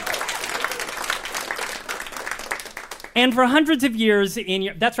 And for hundreds of years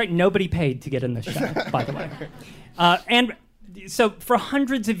that's right, nobody paid to get in this show, by the way. And so for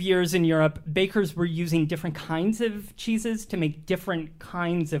hundreds of years in Europe, bakers were using different kinds of cheeses to make different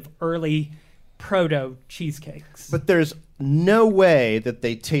kinds of early proto-cheesecakes. But there's no way that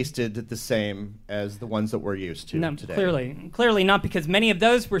they tasted the same as the ones that we're used to today. Clearly not, because many of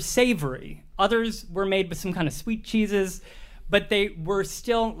those were savory. Others were made with some kind of sweet cheeses, but they were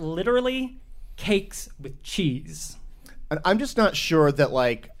still literally cakes with cheese. And I'm just not sure that,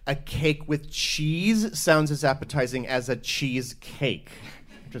 like, a cake with cheese sounds as appetizing as a cheesecake,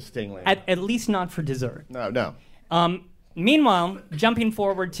 interestingly. At least not for dessert. No. Meanwhile, jumping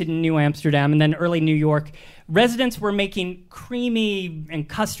forward to New Amsterdam and then early New York, residents were making creamy and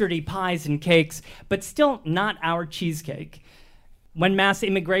custardy pies and cakes, but still not our cheesecake. When mass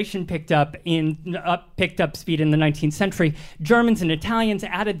immigration picked up speed in the 19th century, Germans and Italians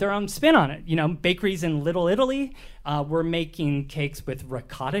added their own spin on it. You know, bakeries in Little Italy were making cakes with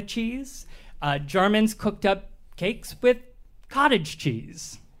ricotta cheese. Germans cooked up cakes with cottage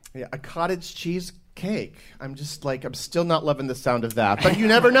cheese. Yeah, a cottage cheese cake. I'm still not loving the sound of that. But you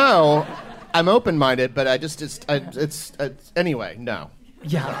never know. I'm open-minded, but anyway, no.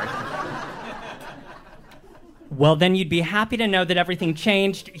 Yeah. Sorry. Well, then you'd be happy to know that everything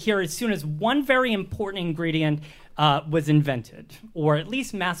changed here as soon as one very important ingredient was invented, or at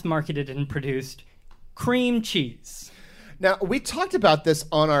least mass-marketed and produced: cream cheese. Now, we talked about this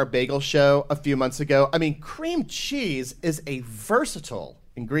on our bagel show a few months ago. I mean, cream cheese is a versatile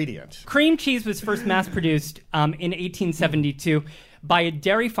ingredient. Cream cheese was first mass-produced in 1872 by a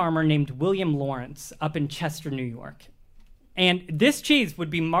dairy farmer named William Lawrence up in Chester, New York. And this cheese would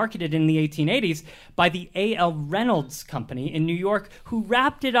be marketed in the 1880s by the A.L. Reynolds Company in New York, who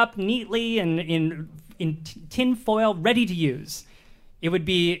wrapped it up neatly in tin foil, ready to use. It would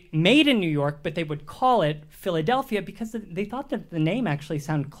be made in New York, but they would call it Philadelphia because they thought that the name actually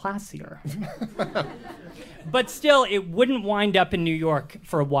sounded classier. But still, it wouldn't wind up in New York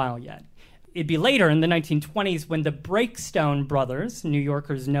for a while yet. It'd be later in the 1920s when the Breakstone brothers, New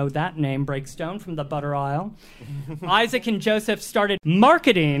Yorkers know that name, Breakstone, from the butter aisle, Isaac and Joseph started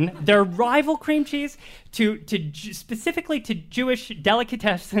marketing their rival cream cheese specifically to Jewish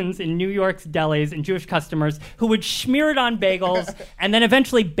delicatessens in New York's delis and Jewish customers who would smear it on bagels and then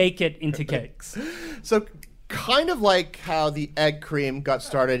eventually bake it into cakes. So kind of like how the egg cream got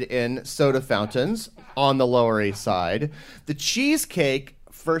started in soda fountains on the Lower East Side, the cheesecake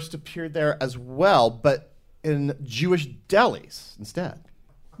first appeared there as well, but in Jewish delis instead.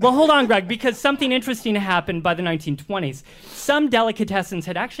 Well, hold on, Greg, because something interesting happened by the 1920s. Some delicatessens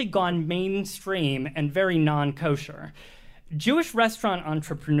had actually gone mainstream and very non-kosher. Jewish restaurant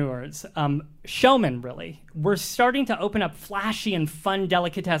entrepreneurs, showmen really, were starting to open up flashy and fun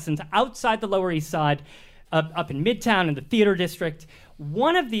delicatessens outside the Lower East Side, up in Midtown in the theater district.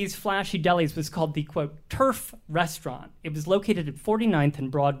 One of these flashy delis was called the, quote, Turf Restaurant. It was located at 49th and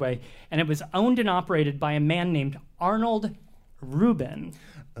Broadway, and it was owned and operated by a man named Arnold Rubin.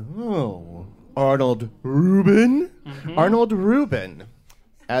 Oh, Arnold Rubin? Mm-hmm. Arnold Rubin,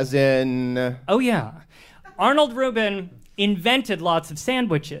 as in... Oh, yeah. Arnold Rubin invented lots of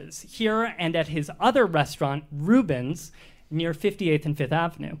sandwiches here and at his other restaurant, Rubin's, near 58th and 5th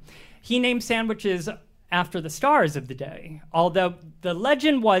Avenue. He named sandwiches after the stars of the day, although the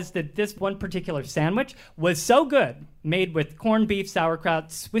legend was that this one particular sandwich was so good, made with corned beef,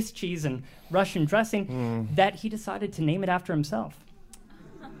 sauerkraut, Swiss cheese, and Russian dressing, that he decided to name it after himself.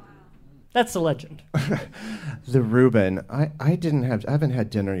 That's the legend. The Reuben. I haven't had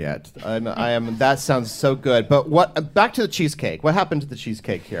dinner yet. That sounds so good. But back to the cheesecake. What happened to the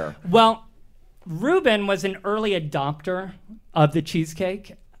cheesecake here? Well, Reuben was an early adopter of the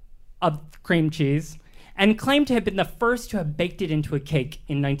cheesecake, of cream cheese, and claimed to have been the first to have baked it into a cake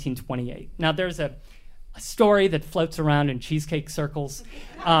in 1928. Now, there's a story that floats around in cheesecake circles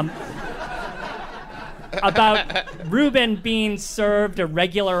about Reuben being served a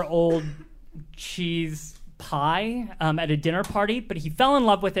regular old cheese pie at a dinner party, but he fell in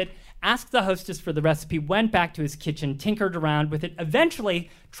love with it, asked the hostess for the recipe, went back to his kitchen, tinkered around with it,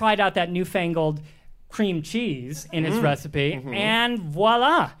 eventually tried out that newfangled cream cheese in his recipe, and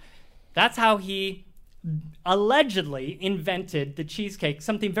voila! That's how he allegedly invented the cheesecake,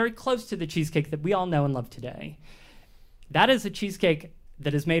 something very close to the cheesecake that we all know and love today. That is a cheesecake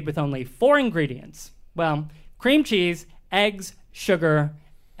that is made with only 4 ingredients. Well, cream cheese, eggs, sugar,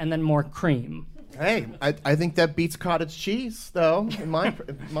 and then more cream. Hey, I think that beats cottage cheese, though, in my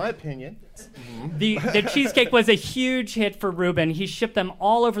opinion. The cheesecake was a huge hit for Reuben. He shipped them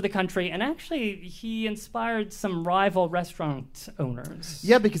all over the country, and actually, he inspired some rival restaurant owners.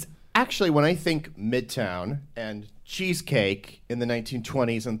 Yeah, because actually, when I think Midtown and cheesecake in the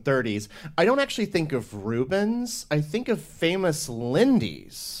 1920s and 30s, I don't actually think of Reuben's. I think of famous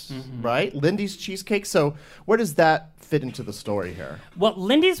Lindy's, right? Lindy's cheesecake. So where does that fit into the story here? Well,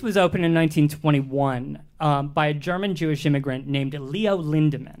 Lindy's was opened in 1921 by a German-Jewish immigrant named Leo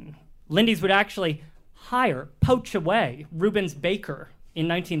Lindemann. Lindy's would actually poach away Reuben's baker in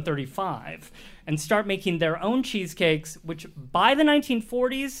 1935 and start making their own cheesecakes, which by the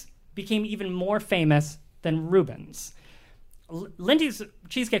 1940s became even more famous than Reuben's. Lindy's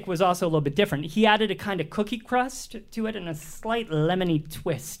cheesecake was also a little bit different. He added a kind of cookie crust to it and a slight lemony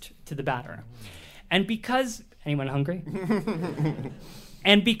twist to the batter. And because... Anyone hungry?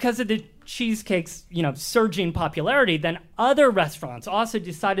 And because of the cheesecake's, surging popularity, then other restaurants also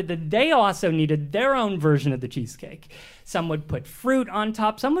decided that they also needed their own version of the cheesecake. Some would put fruit on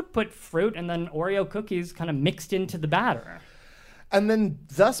top. Some would put fruit and then Oreo cookies kind of mixed into the batter. And then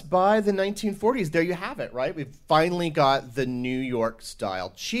thus by the 1940s, there you have it, right? We've finally got the New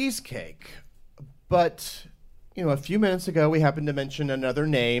York-style cheesecake. But, a few minutes ago, we happened to mention another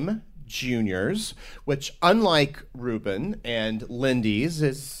name, Junior's, which, unlike Reuben and Lindy's,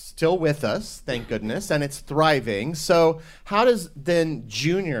 is still with us, thank goodness, and it's thriving. So how does then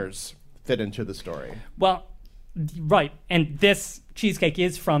Junior's fit into the story? Well, right, and this cheesecake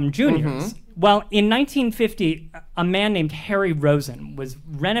is from Junior's. Well, in 1950, a man named Harry Rosen was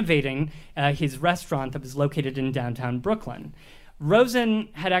renovating his restaurant that was located in downtown Brooklyn. Rosen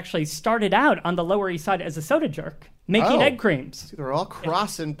had actually started out on the Lower East Side as a soda jerk, making egg creams. See, they're all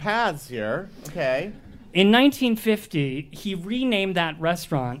crossing paths here. Okay. In 1950, he renamed that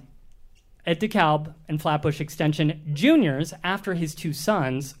restaurant at DeKalb and Flatbush Extension Junior's after his 2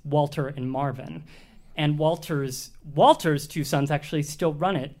 sons, Walter and Marvin. And Walter's 2 sons actually still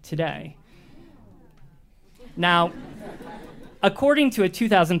run it today. Now, according to a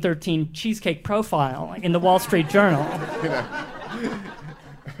 2013 cheesecake profile in the Wall Street Journal...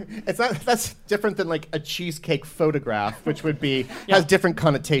 That's different than like a cheesecake photograph, which would be has different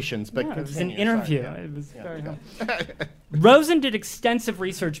connotations. But it was an interview. It was very Rosen did extensive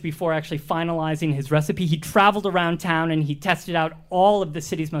research before actually finalizing his recipe. He traveled around town and he tested out all of the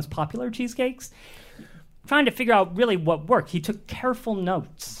city's most popular cheesecakes, trying to figure out really what worked. He took careful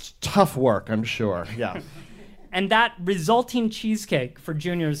notes. It's tough work, I'm sure. Yeah. And that resulting cheesecake for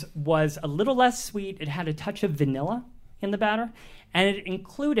Junior's was a little less sweet. It had a touch of vanilla in the batter, and it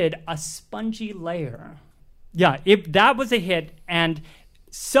included a spongy layer. Yeah, that was a hit, and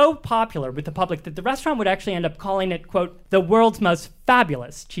so popular with the public that the restaurant would actually end up calling it, quote, the world's most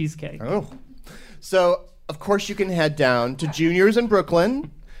fabulous cheesecake. Oh. So, of course, you can head down to Junior's in Brooklyn,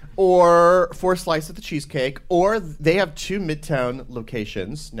 or for a slice of the cheesecake, or they have 2 Midtown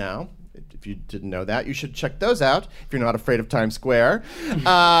locations now. If you didn't know that, you should check those out if you're not afraid of Times Square.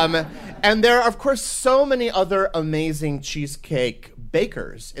 And there are, of course, so many other amazing cheesecake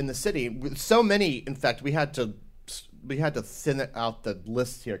bakers in the city. So many, in fact, we had to thin out the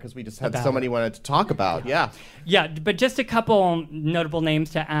list here because we just had so many wanted to talk about. Yeah, but just a couple notable names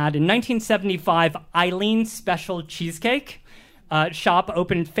to add. In 1975, Eileen's Special Cheesecake shop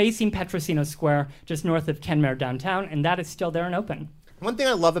opened facing Petrosino Square, just north of Kenmare downtown, and that is still there and open. One thing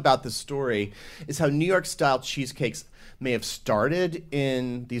I love about this story is how New York-style cheesecakes may have started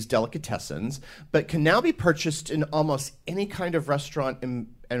in these delicatessens, but can now be purchased in almost any kind of restaurant and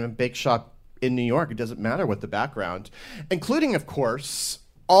a bake shop in New York. It doesn't matter what the background, including, of course,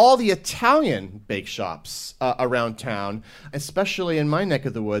 all the Italian bake shops around town, especially in my neck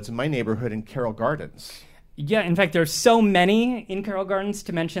of the woods, in my neighborhood in Carroll Gardens. Yeah, in fact, there's so many in Carroll Gardens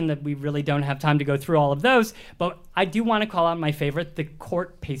to mention that we really don't have time to go through all of those. But I do want to call out my favorite, the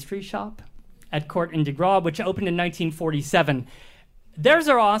Court Pastry Shop at Court and de Gras, which opened in 1947. Theirs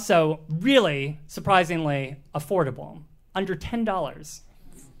are also really, surprisingly, affordable, under $10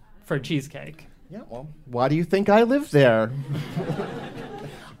 for a cheesecake. Yeah, well, why do you think I live there?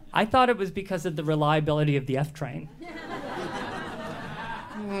 I thought it was because of the reliability of the F train.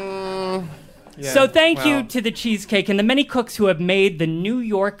 So thank you to the Cheesecake and the many cooks who have made the New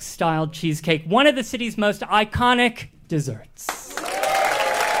York-style cheesecake one of the city's most iconic desserts.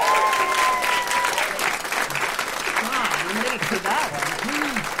 Wow, we made it to that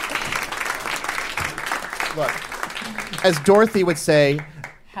one. Look, as Dorothy would say,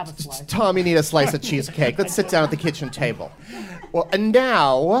 Have a slice. Tom, you need a slice of cheesecake. Let's sit down at the kitchen table. Well, and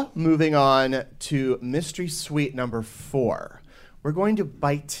now, moving on to mystery sweet number 4. We're going to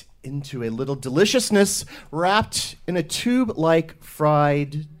bite into a little deliciousness wrapped in a tube-like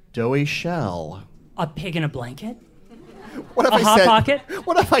fried doughy shell. A pig in a blanket? What if A Hot Pocket?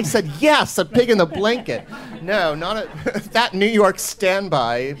 What if I said yes, a pig in the blanket? No, not that New York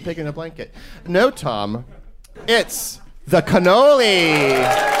standby pig in a blanket. No, Tom, it's the cannoli.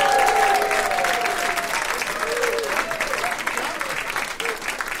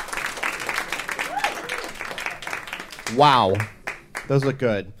 Wow, those look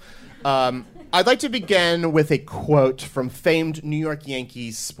good. I'd like to begin with a quote from famed New York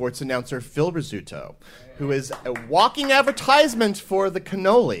Yankees sports announcer Phil Rizzuto, who is a walking advertisement for the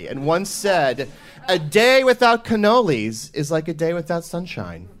cannoli, and once said, "A day without cannolis is like a day without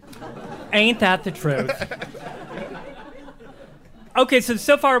sunshine." Ain't that the truth? Okay,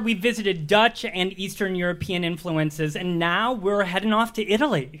 so far we visited Dutch and Eastern European influences, and now we're heading off to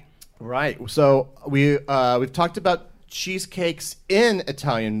Italy. Right. So we've talked about cheesecakes in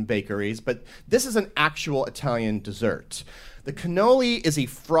Italian bakeries, but this is an actual Italian dessert. The cannoli is a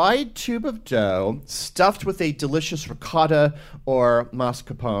fried tube of dough stuffed with a delicious ricotta or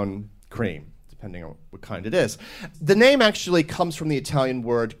mascarpone cream, depending on what kind it is. The name actually comes from the Italian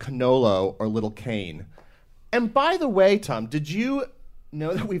word cannolo, or little cane. And by the way, Tom, did you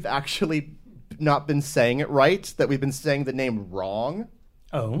know that we've actually not been saying it right, that we've been saying the name wrong?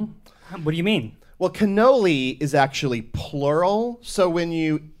 Oh? What do you mean? Well, cannoli is actually plural, so when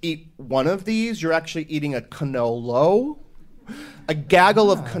you eat one of these, you're actually eating a cannolo. A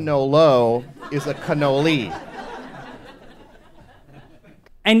gaggle of cannolo is a cannoli.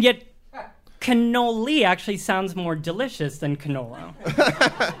 And yet, cannoli actually sounds more delicious than cannolo.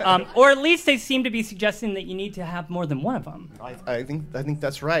 Or at least they seem to be suggesting that you need to have more than one of them. I think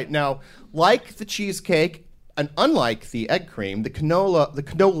that's right. Now, like the cheesecake, and unlike the egg cream, the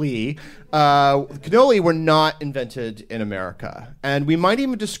cannoli were not invented in America. And we might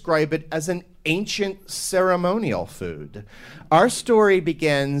even describe it as an ancient ceremonial food. Our story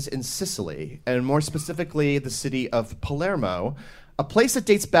begins in Sicily, and more specifically, the city of Palermo, a place that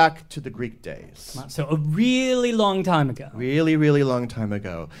dates back to the Greek days. So a really long time ago. Really, really long time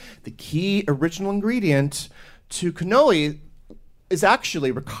ago. The key original ingredient to cannoli is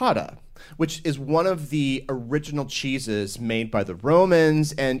actually ricotta, which is one of the original cheeses made by the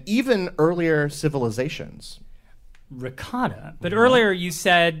Romans and even earlier civilizations. Ricotta? But earlier you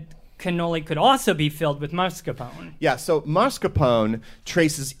said cannoli could also be filled with mascarpone. Yeah, so mascarpone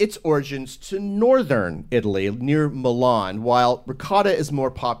traces its origins to northern Italy, near Milan, while ricotta is more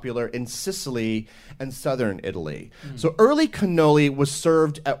popular in Sicily and southern Italy. So early cannoli was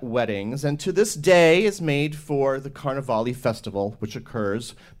served at weddings, and to this day is made for the Carnevale festival, which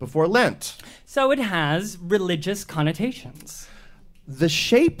occurs before Lent. So it has religious connotations. The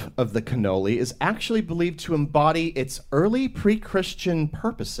shape of the cannoli is actually believed to embody its early pre-Christian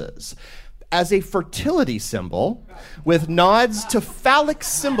purposes as a fertility symbol with nods to phallic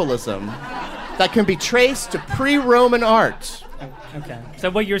symbolism that can be traced to pre-Roman art. Okay. So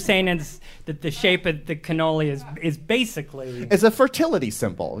what you're saying is that the shape of the cannoli is basically... It's a fertility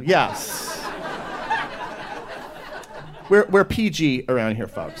symbol, yes. We're PG around here,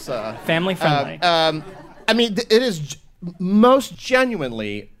 folks. Family friendly. I mean, it is most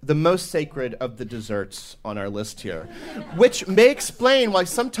genuinely the most sacred of the desserts on our list here, which may explain why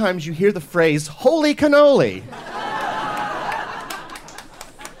sometimes you hear the phrase, holy cannoli.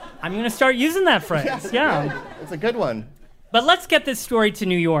 I'm going to start using that phrase, yeah. It's a good one. But let's get this story to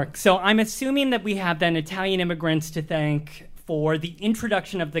New York. So I'm assuming that we have then Italian immigrants to thank for the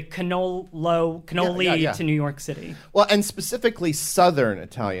introduction of the cannoli to New York City. Well, and specifically Southern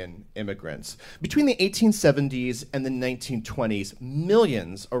Italian immigrants. Between the 1870s and the 1920s,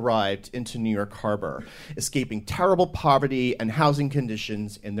 millions arrived into New York Harbor, escaping terrible poverty and housing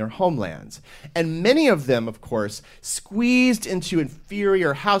conditions in their homelands. And many of them, of course, squeezed into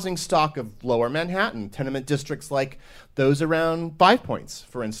inferior housing stock of lower Manhattan, tenement districts like those around Five Points,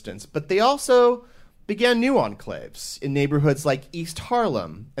 for instance. But they also began new enclaves in neighborhoods like East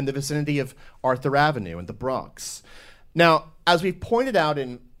Harlem and the vicinity of Arthur Avenue and the Bronx. Now, as we've pointed out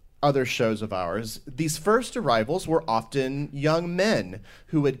in other shows of ours, these first arrivals were often young men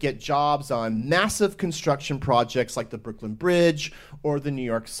who would get jobs on massive construction projects like the Brooklyn Bridge or the New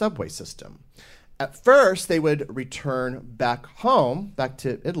York subway system. At first, they would return back home, back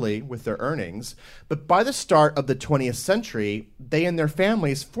to Italy, with their earnings. But by the start of the 20th century, they and their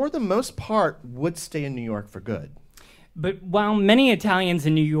families, for the most part, would stay in New York for good. But while many Italians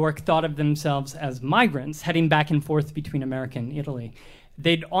in New York thought of themselves as migrants heading back and forth between America and Italy,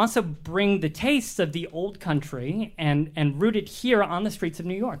 they'd also bring the tastes of the old country and root it here on the streets of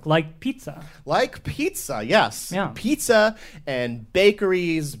New York, like pizza. Like pizza, yes. Yeah. Pizza and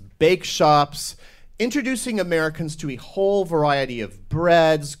bakeries, bake shops, introducing Americans to a whole variety of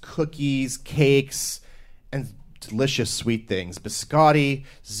breads, cookies, cakes, and delicious sweet things. Biscotti,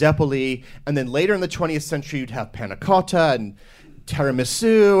 zeppoli, and then later in the 20th century, you'd have panna cotta and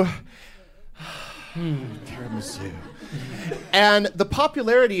tiramisu. Tiramisu. And the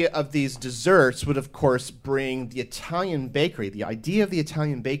popularity of these desserts would, of course, bring the Italian bakery, the idea of the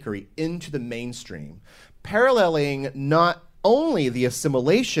Italian bakery, into the mainstream, paralleling not only the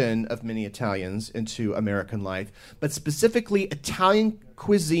assimilation of many Italians into American life, but specifically Italian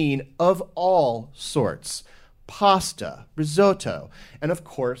cuisine of all sorts. Pasta, risotto, and of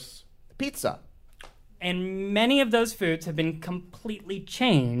course, pizza. And many of those foods have been completely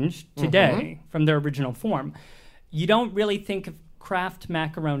changed today from their original form. You don't really think of Kraft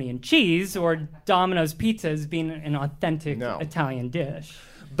macaroni and cheese or Domino's pizza as being an authentic Italian dish.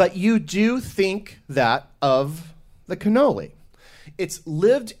 But you do think that of the cannoli. It's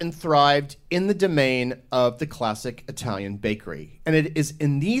lived and thrived in the domain of the classic Italian bakery. And it is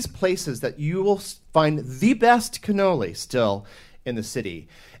in these places that you will find the best cannoli still in the city.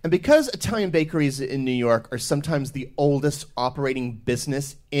 And because Italian bakeries in New York are sometimes the oldest operating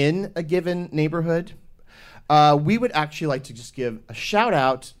business in a given neighborhood, we would actually like to just give a shout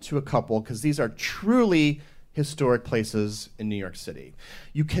out to a couple because these are truly historic places in New York City.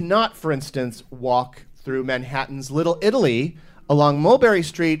 You cannot, for instance, walk through Manhattan's Little Italy along Mulberry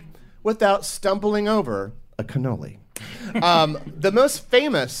Street without stumbling over a cannoli. The most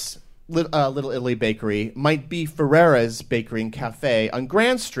famous Little Italy bakery might be Ferrera's Bakery and Cafe on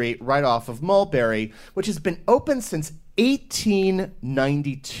Grand Street right off of Mulberry, which has been open since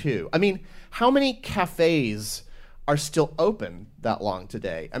 1892. I mean, how many cafes are still open that long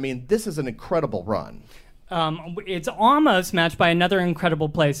today? I mean, this is an incredible run. It's almost matched by another incredible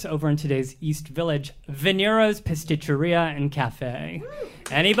place over in today's East Village, Veniero's Pasticceria and Cafe.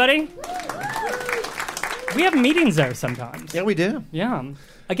 Anybody? We have meetings there sometimes. Yeah, we do. Yeah.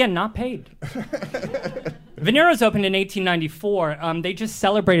 Again, not paid. Veniero's opened in 1894. They just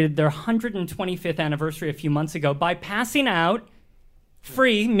celebrated their 125th anniversary a few months ago by passing out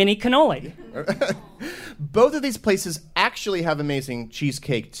free mini cannoli. Both of these places actually have amazing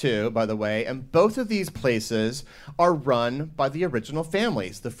cheesecake too, by the way, and both of these places are run by the original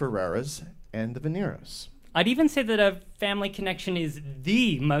families, the Ferreras and the Venieros. I'd even say that a family connection is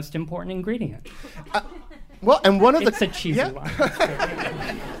the most important ingredient. Well, and one of It's a cheesy line.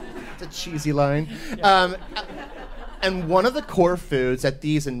 It's a cheesy line. Yeah. And one of the core foods at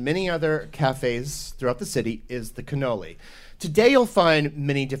these and many other cafes throughout the city is the cannoli. Today you'll find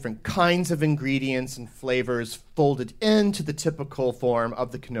many different kinds of ingredients and flavors folded into the typical form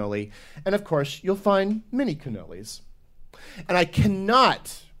of the cannoli. And of course, you'll find mini cannolis. And I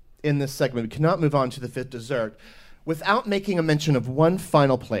cannot, in this segment, we cannot move on to the fifth dessert without making a mention of one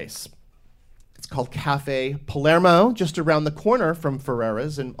final place. It's called Cafe Palermo, just around the corner from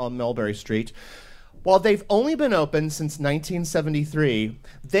Ferrera's on Mulberry Street. While they've only been open since 1973,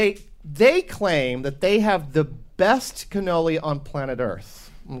 they claim that they have the best cannoli on planet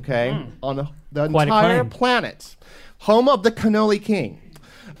Earth, okay? On the entire planet. Home of the Cannoli King.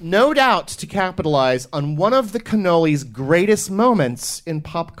 No doubt to capitalize on one of the cannoli's greatest moments in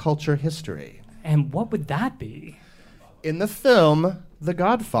pop culture history. And what would that be? In the film The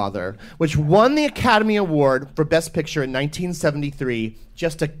Godfather, which won the Academy Award for Best Picture in 1973,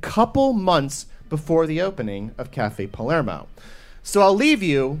 just a couple months before the opening of Cafe Palermo. So I'll leave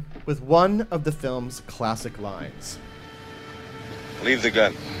you with one of the film's classic lines. Leave the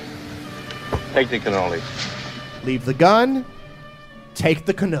gun. Take the cannoli. Leave the gun. Take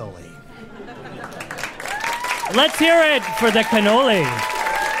the cannoli. Let's hear it for the cannoli.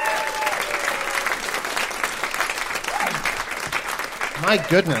 My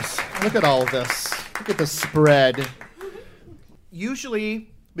goodness, look at all of this. Look at the spread. Usually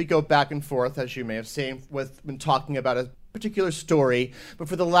we go back and forth, as you may have seen, when talking about a particular story, but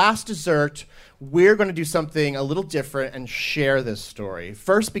for the last dessert, we're going to do something a little different and share this story.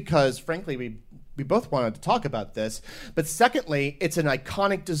 First, because, frankly, we we both wanted to talk about this. But secondly, it's an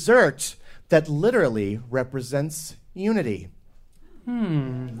iconic dessert that literally represents unity.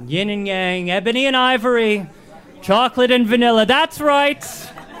 Yin and yang, ebony and ivory, chocolate and vanilla. That's right.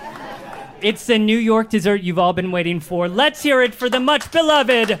 It's the New York dessert you've all been waiting for. Let's hear it for the much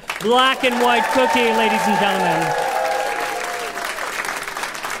beloved black and white cookie, ladies and gentlemen.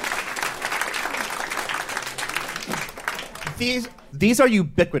 These are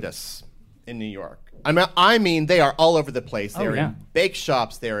ubiquitous in New York. I mean, they are all over the place. They're in bake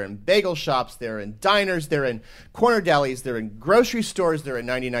shops, they're in bagel shops, they're in diners, they're in corner delis, they're in grocery stores, they're in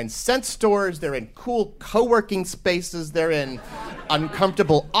 99-cent stores, they're in cool co-working spaces, they're in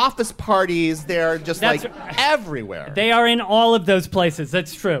uncomfortable office parties, they're just everywhere. They are in all of those places,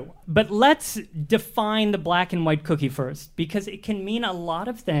 that's true. But let's define the black and white cookie first, because it can mean a lot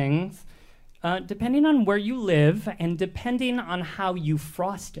of things depending on where you live and depending on how you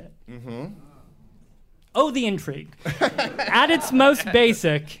frost it. Mm-hmm. Oh, the intrigue. At its most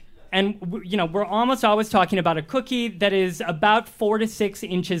basic, and we're almost always talking about a cookie that is about 4 to 6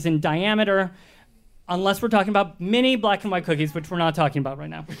 inches in diameter, unless we're talking about mini black and white cookies, which we're not talking about right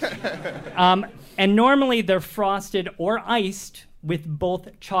now. And normally they're frosted or iced with both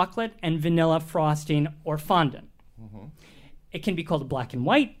chocolate and vanilla frosting or fondant. Mm-hmm. It can be called a black and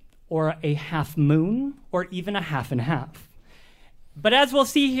white, or a half moon, or even a half and half. But as we'll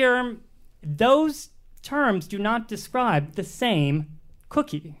see here, those terms do not describe the same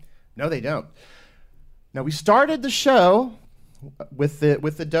cookie. No, they don't. Now, we started the show with the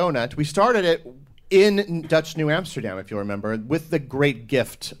donut. We started it in Dutch New Amsterdam, if you'll remember, with the great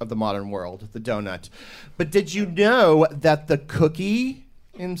gift of the modern world, the donut. But did you know that the cookie,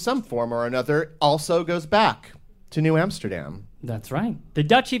 in some form or another, also goes back to New Amsterdam? That's right. The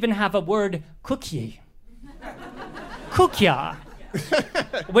Dutch even have a word, cookie. Koekja.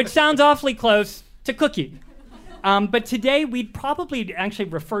 Which sounds awfully close to cookie. But today we'd probably actually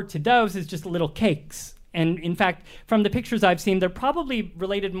refer to those as just little cakes. And in fact, from the pictures I've seen, they're probably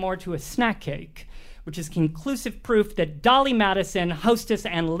related more to a snack cake, which is conclusive proof that Dolly Madison, Hostess,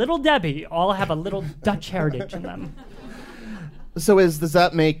 and Little Debbie all have a little Dutch heritage in them. So does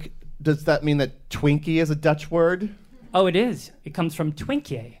that mean that Twinkie is a Dutch word? Oh, it is. It comes from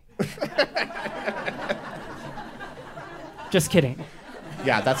Twinkie. Just kidding.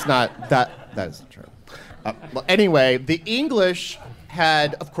 Yeah, that isn't true. Well, anyway, the English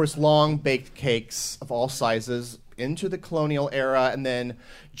had, of course, long baked cakes of all sizes into the colonial era, and then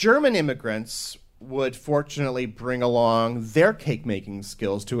German immigrants would fortunately bring along their cake-making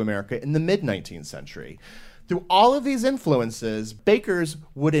skills to America in the mid-19th century. Through all of these influences, bakers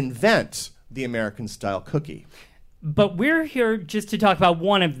would invent the American-style cookie. But we're here just to talk about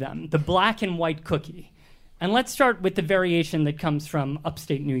one of them, the black and white cookie. And let's start with the variation that comes from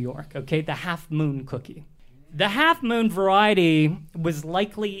upstate New York, okay? The half-moon cookie. The half-moon variety was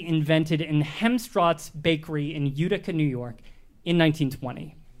likely invented in Hemstraat's Bakery in Utica, New York in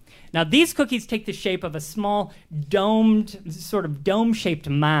 1920. Now, these cookies take the shape of a small dome-shaped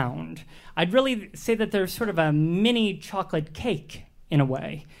mound. I'd really say that they're sort of a mini chocolate cake in a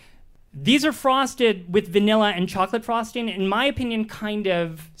way. These are frosted with vanilla and chocolate frosting, in my opinion, kind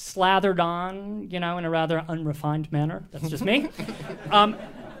of slathered on, in a rather unrefined manner. That's just me.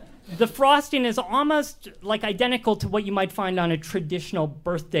 The frosting is almost identical to what you might find on a traditional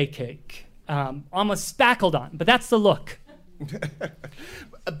birthday cake, almost spackled on, but that's the look.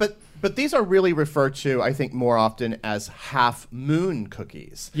 But these are really referred to, I think, more often as half-moon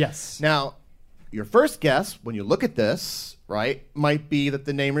cookies. Yes. Now, your first guess, when you look at this, right, might be that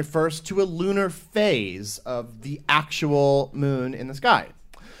the name refers to a lunar phase of the actual moon in the sky.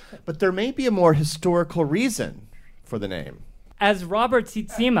 But there may be a more historical reason for the name. As Robert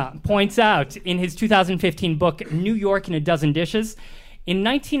Sietsema points out in his 2015 book, New York in a Dozen Dishes, in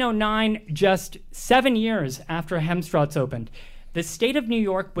 1909, just 7 years after Hemstraat's opened, the state of New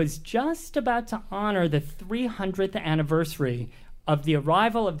York was just about to honor the 300th anniversary of the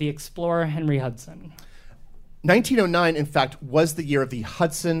arrival of the explorer Henry Hudson. 1909, in fact, was the year of the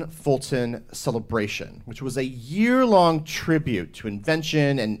Hudson-Fulton celebration, which was a year-long tribute to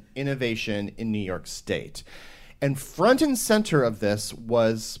invention and innovation in New York State. And front and center of this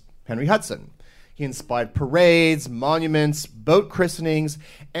was Henry Hudson. He inspired parades, monuments, boat christenings,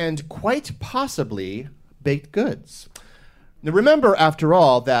 and quite possibly baked goods. Now remember, after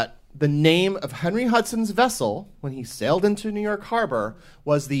all, that the name of Henry Hudson's vessel, when he sailed into New York Harbor,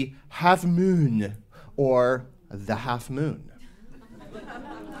 was the Half Moon, or the Half Moon.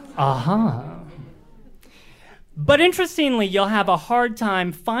 Aha. But interestingly, you'll have a hard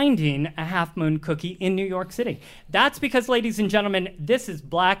time finding a Half Moon cookie in New York City. That's because, ladies and gentlemen, this is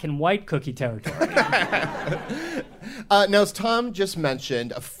black and white cookie territory. Now, as Tom just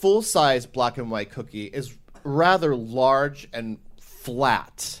mentioned, a full-size black and white cookie is rather large and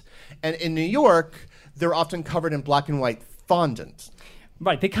flat. And in New York, they're often covered in black and white fondant.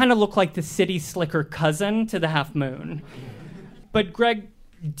 Right, they kind of look like the city slicker cousin to the Half Moon. But Greg,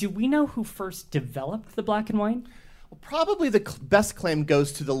 do we know who first developed the black and white? Well, probably the best claim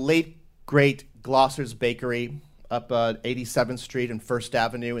goes to the late, great Glosser's Bakery up 87th Street and 1st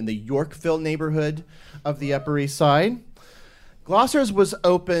Avenue in the Yorkville neighborhood of the Upper East Side. Glosser's was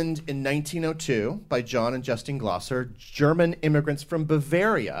opened in 1902 by John and Justine Glosser, German immigrants from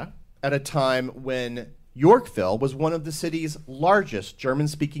Bavaria, at a time when Yorkville was one of the city's largest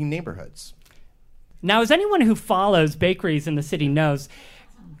German-speaking neighborhoods. Now, as anyone who follows bakeries in the city knows,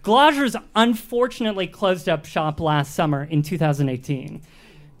 Glosser's unfortunately closed up shop last summer in 2018.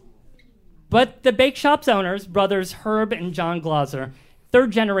 But the bake shop's owners, brothers Herb and John Glosser,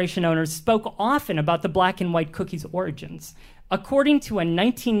 third-generation owners, spoke often about the black and white cookie's origins. According to a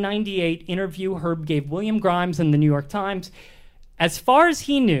 1998 interview Herb gave William Grimes in the New York Times, as far as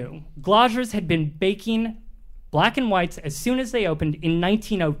he knew, Glosser's had been baking black and whites as soon as they opened in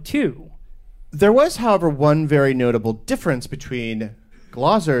 1902. There was, however, one very notable difference between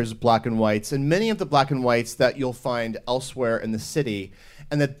Glosser's black and whites and many of the black and whites that you'll find elsewhere in the city,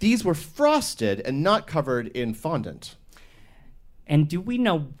 and that these were frosted and not covered in fondant. And do we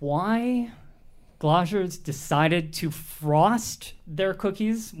know why Glosser's decided to frost their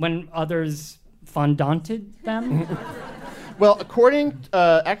cookies when others fondanted them? Well, according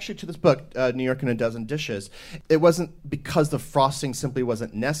actually to this book, New York in a Dozen Dishes, it wasn't because the frosting simply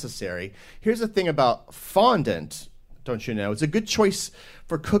wasn't necessary. Here's the thing about fondant, don't you know? It's a good choice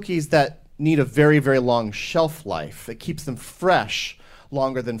for cookies that need a very, very long shelf life. It keeps them fresh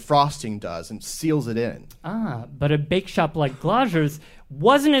longer than frosting does and seals it in. But a bake shop like Glosser's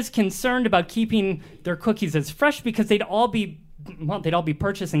wasn't as concerned about keeping their cookies as fresh because they'd all be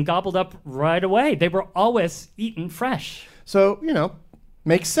purchased and gobbled up right away. They were always eaten fresh. So,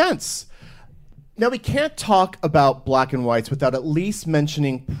 makes sense. Now, we can't talk about black and whites without at least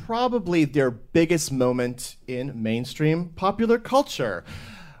mentioning probably their biggest moment in mainstream popular culture,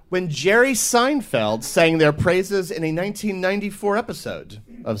 when Jerry Seinfeld sang their praises in a 1994 episode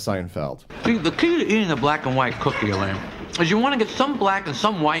of Seinfeld. See, the key to eating a black and white cookie, Elaine, is you want to get some black and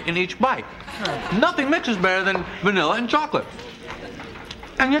some white in each bite. Nothing mixes better than vanilla and chocolate.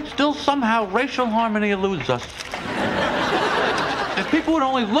 And yet still somehow racial harmony eludes us. If people would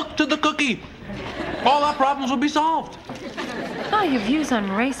only look to the cookie, all our problems would be solved. Oh, your views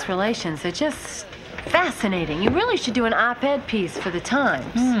on race relations are just fascinating. You really should do an op-ed piece for the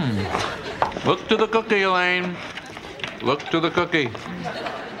Times. Look to the cookie, Elaine. Look to the cookie.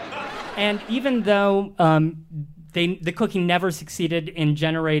 And even though the cookie never succeeded in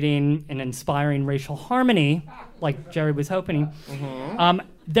generating and inspiring racial harmony, like Jerry was hoping,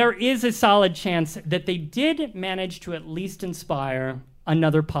 there is a solid chance that they did manage to at least inspire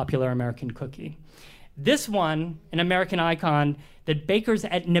another popular American cookie. This one, an American icon that bakers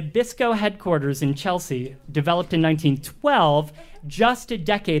at Nabisco headquarters in Chelsea developed in 1912, just a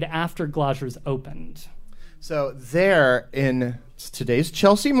decade after Glosser's opened. So there in today's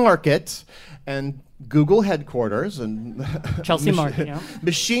Chelsea Market and Google headquarters and Chelsea Market, yeah.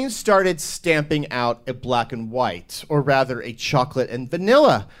 Machines started stamping out a black and white, or rather a chocolate and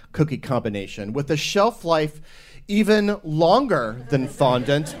vanilla cookie combination with a shelf life even longer than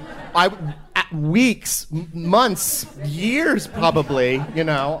fondant. Weeks, months, years probably,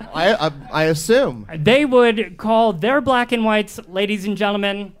 I assume. They would call their black and whites, ladies and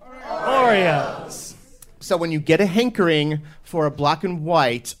gentlemen, Oreos. So when you get a hankering for a black and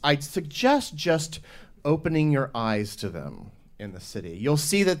white, I'd suggest just opening your eyes to them in the city. You'll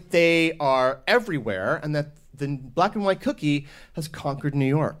see that they are everywhere and that the black and white cookie has conquered New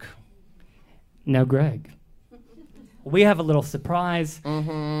York. Now, Greg, we have a little surprise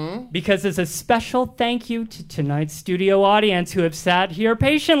because as a special thank you to tonight's studio audience who have sat here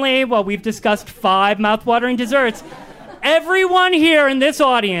patiently while we've discussed 5 mouthwatering desserts, everyone here in this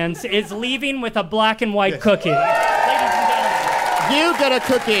audience is leaving with a black and white cookie. Ladies and gentlemen. You get a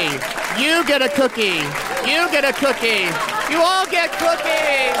cookie. You get a cookie. You get a cookie. You all get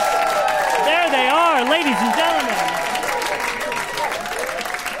cookies. There they are, ladies and gentlemen.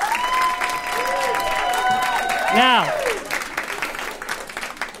 Now,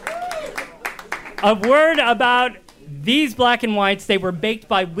 a word about these black and whites. They were baked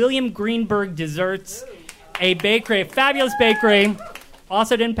by William Greenberg Desserts, a bakery, a fabulous bakery,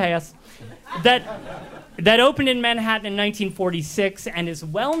 also didn't pay us, that that opened in Manhattan in 1946 and is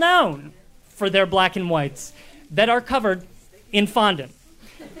well known for their black and whites that are covered in fondant.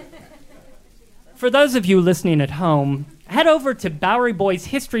 For those of you listening at home, head over to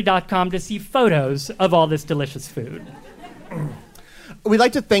BoweryBoysHistory.com to see photos of all this delicious food. We'd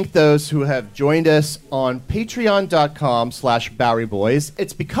like to thank those who have joined us on patreon.com/BoweryBoys.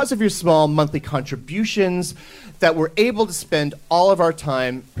 It's because of your small monthly contributions that we're able to spend all of our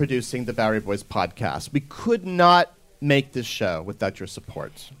time producing the Bowery Boys podcast. We could not make this show without your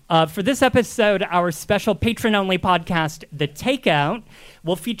support. For this episode, our special patron-only podcast, The Takeout,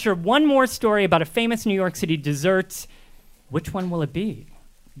 will feature one more story about a famous New York City dessert. Which one will it be?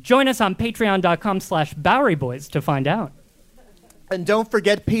 Join us on patreon.com/BoweryBoys to find out. And don't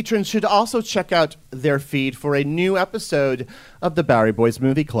forget, patrons should also check out their feed for a new episode of the Bowery Boys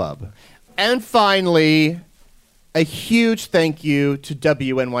Movie Club. And finally, a huge thank you to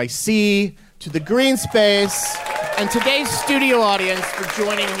WNYC, to the Green Space, and today's studio audience for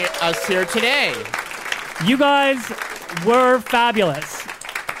joining us here today. You guys were fabulous.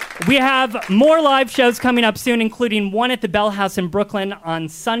 We have more live shows coming up soon, including one at the Bell House in Brooklyn on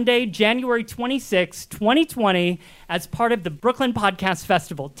Sunday, January 26, 2020, as part of the Brooklyn Podcast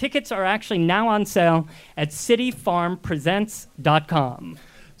Festival. Tickets are actually now on sale at cityfarmpresents.com.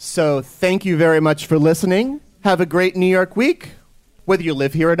 So thank you very much for listening. Have a great New York week, whether you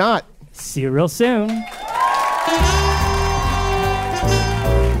live here or not. See you real soon.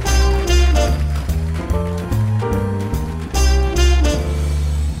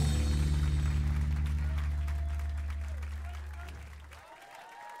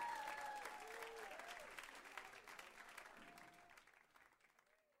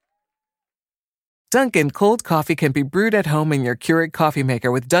 Dunkin' cold coffee can be brewed at home in your Keurig coffee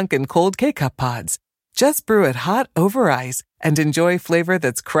maker with Dunkin' cold K-Cup pods. Just brew it hot over ice and enjoy flavor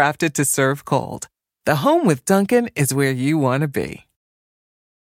that's crafted to serve cold. The home with Dunkin' is where you want to be.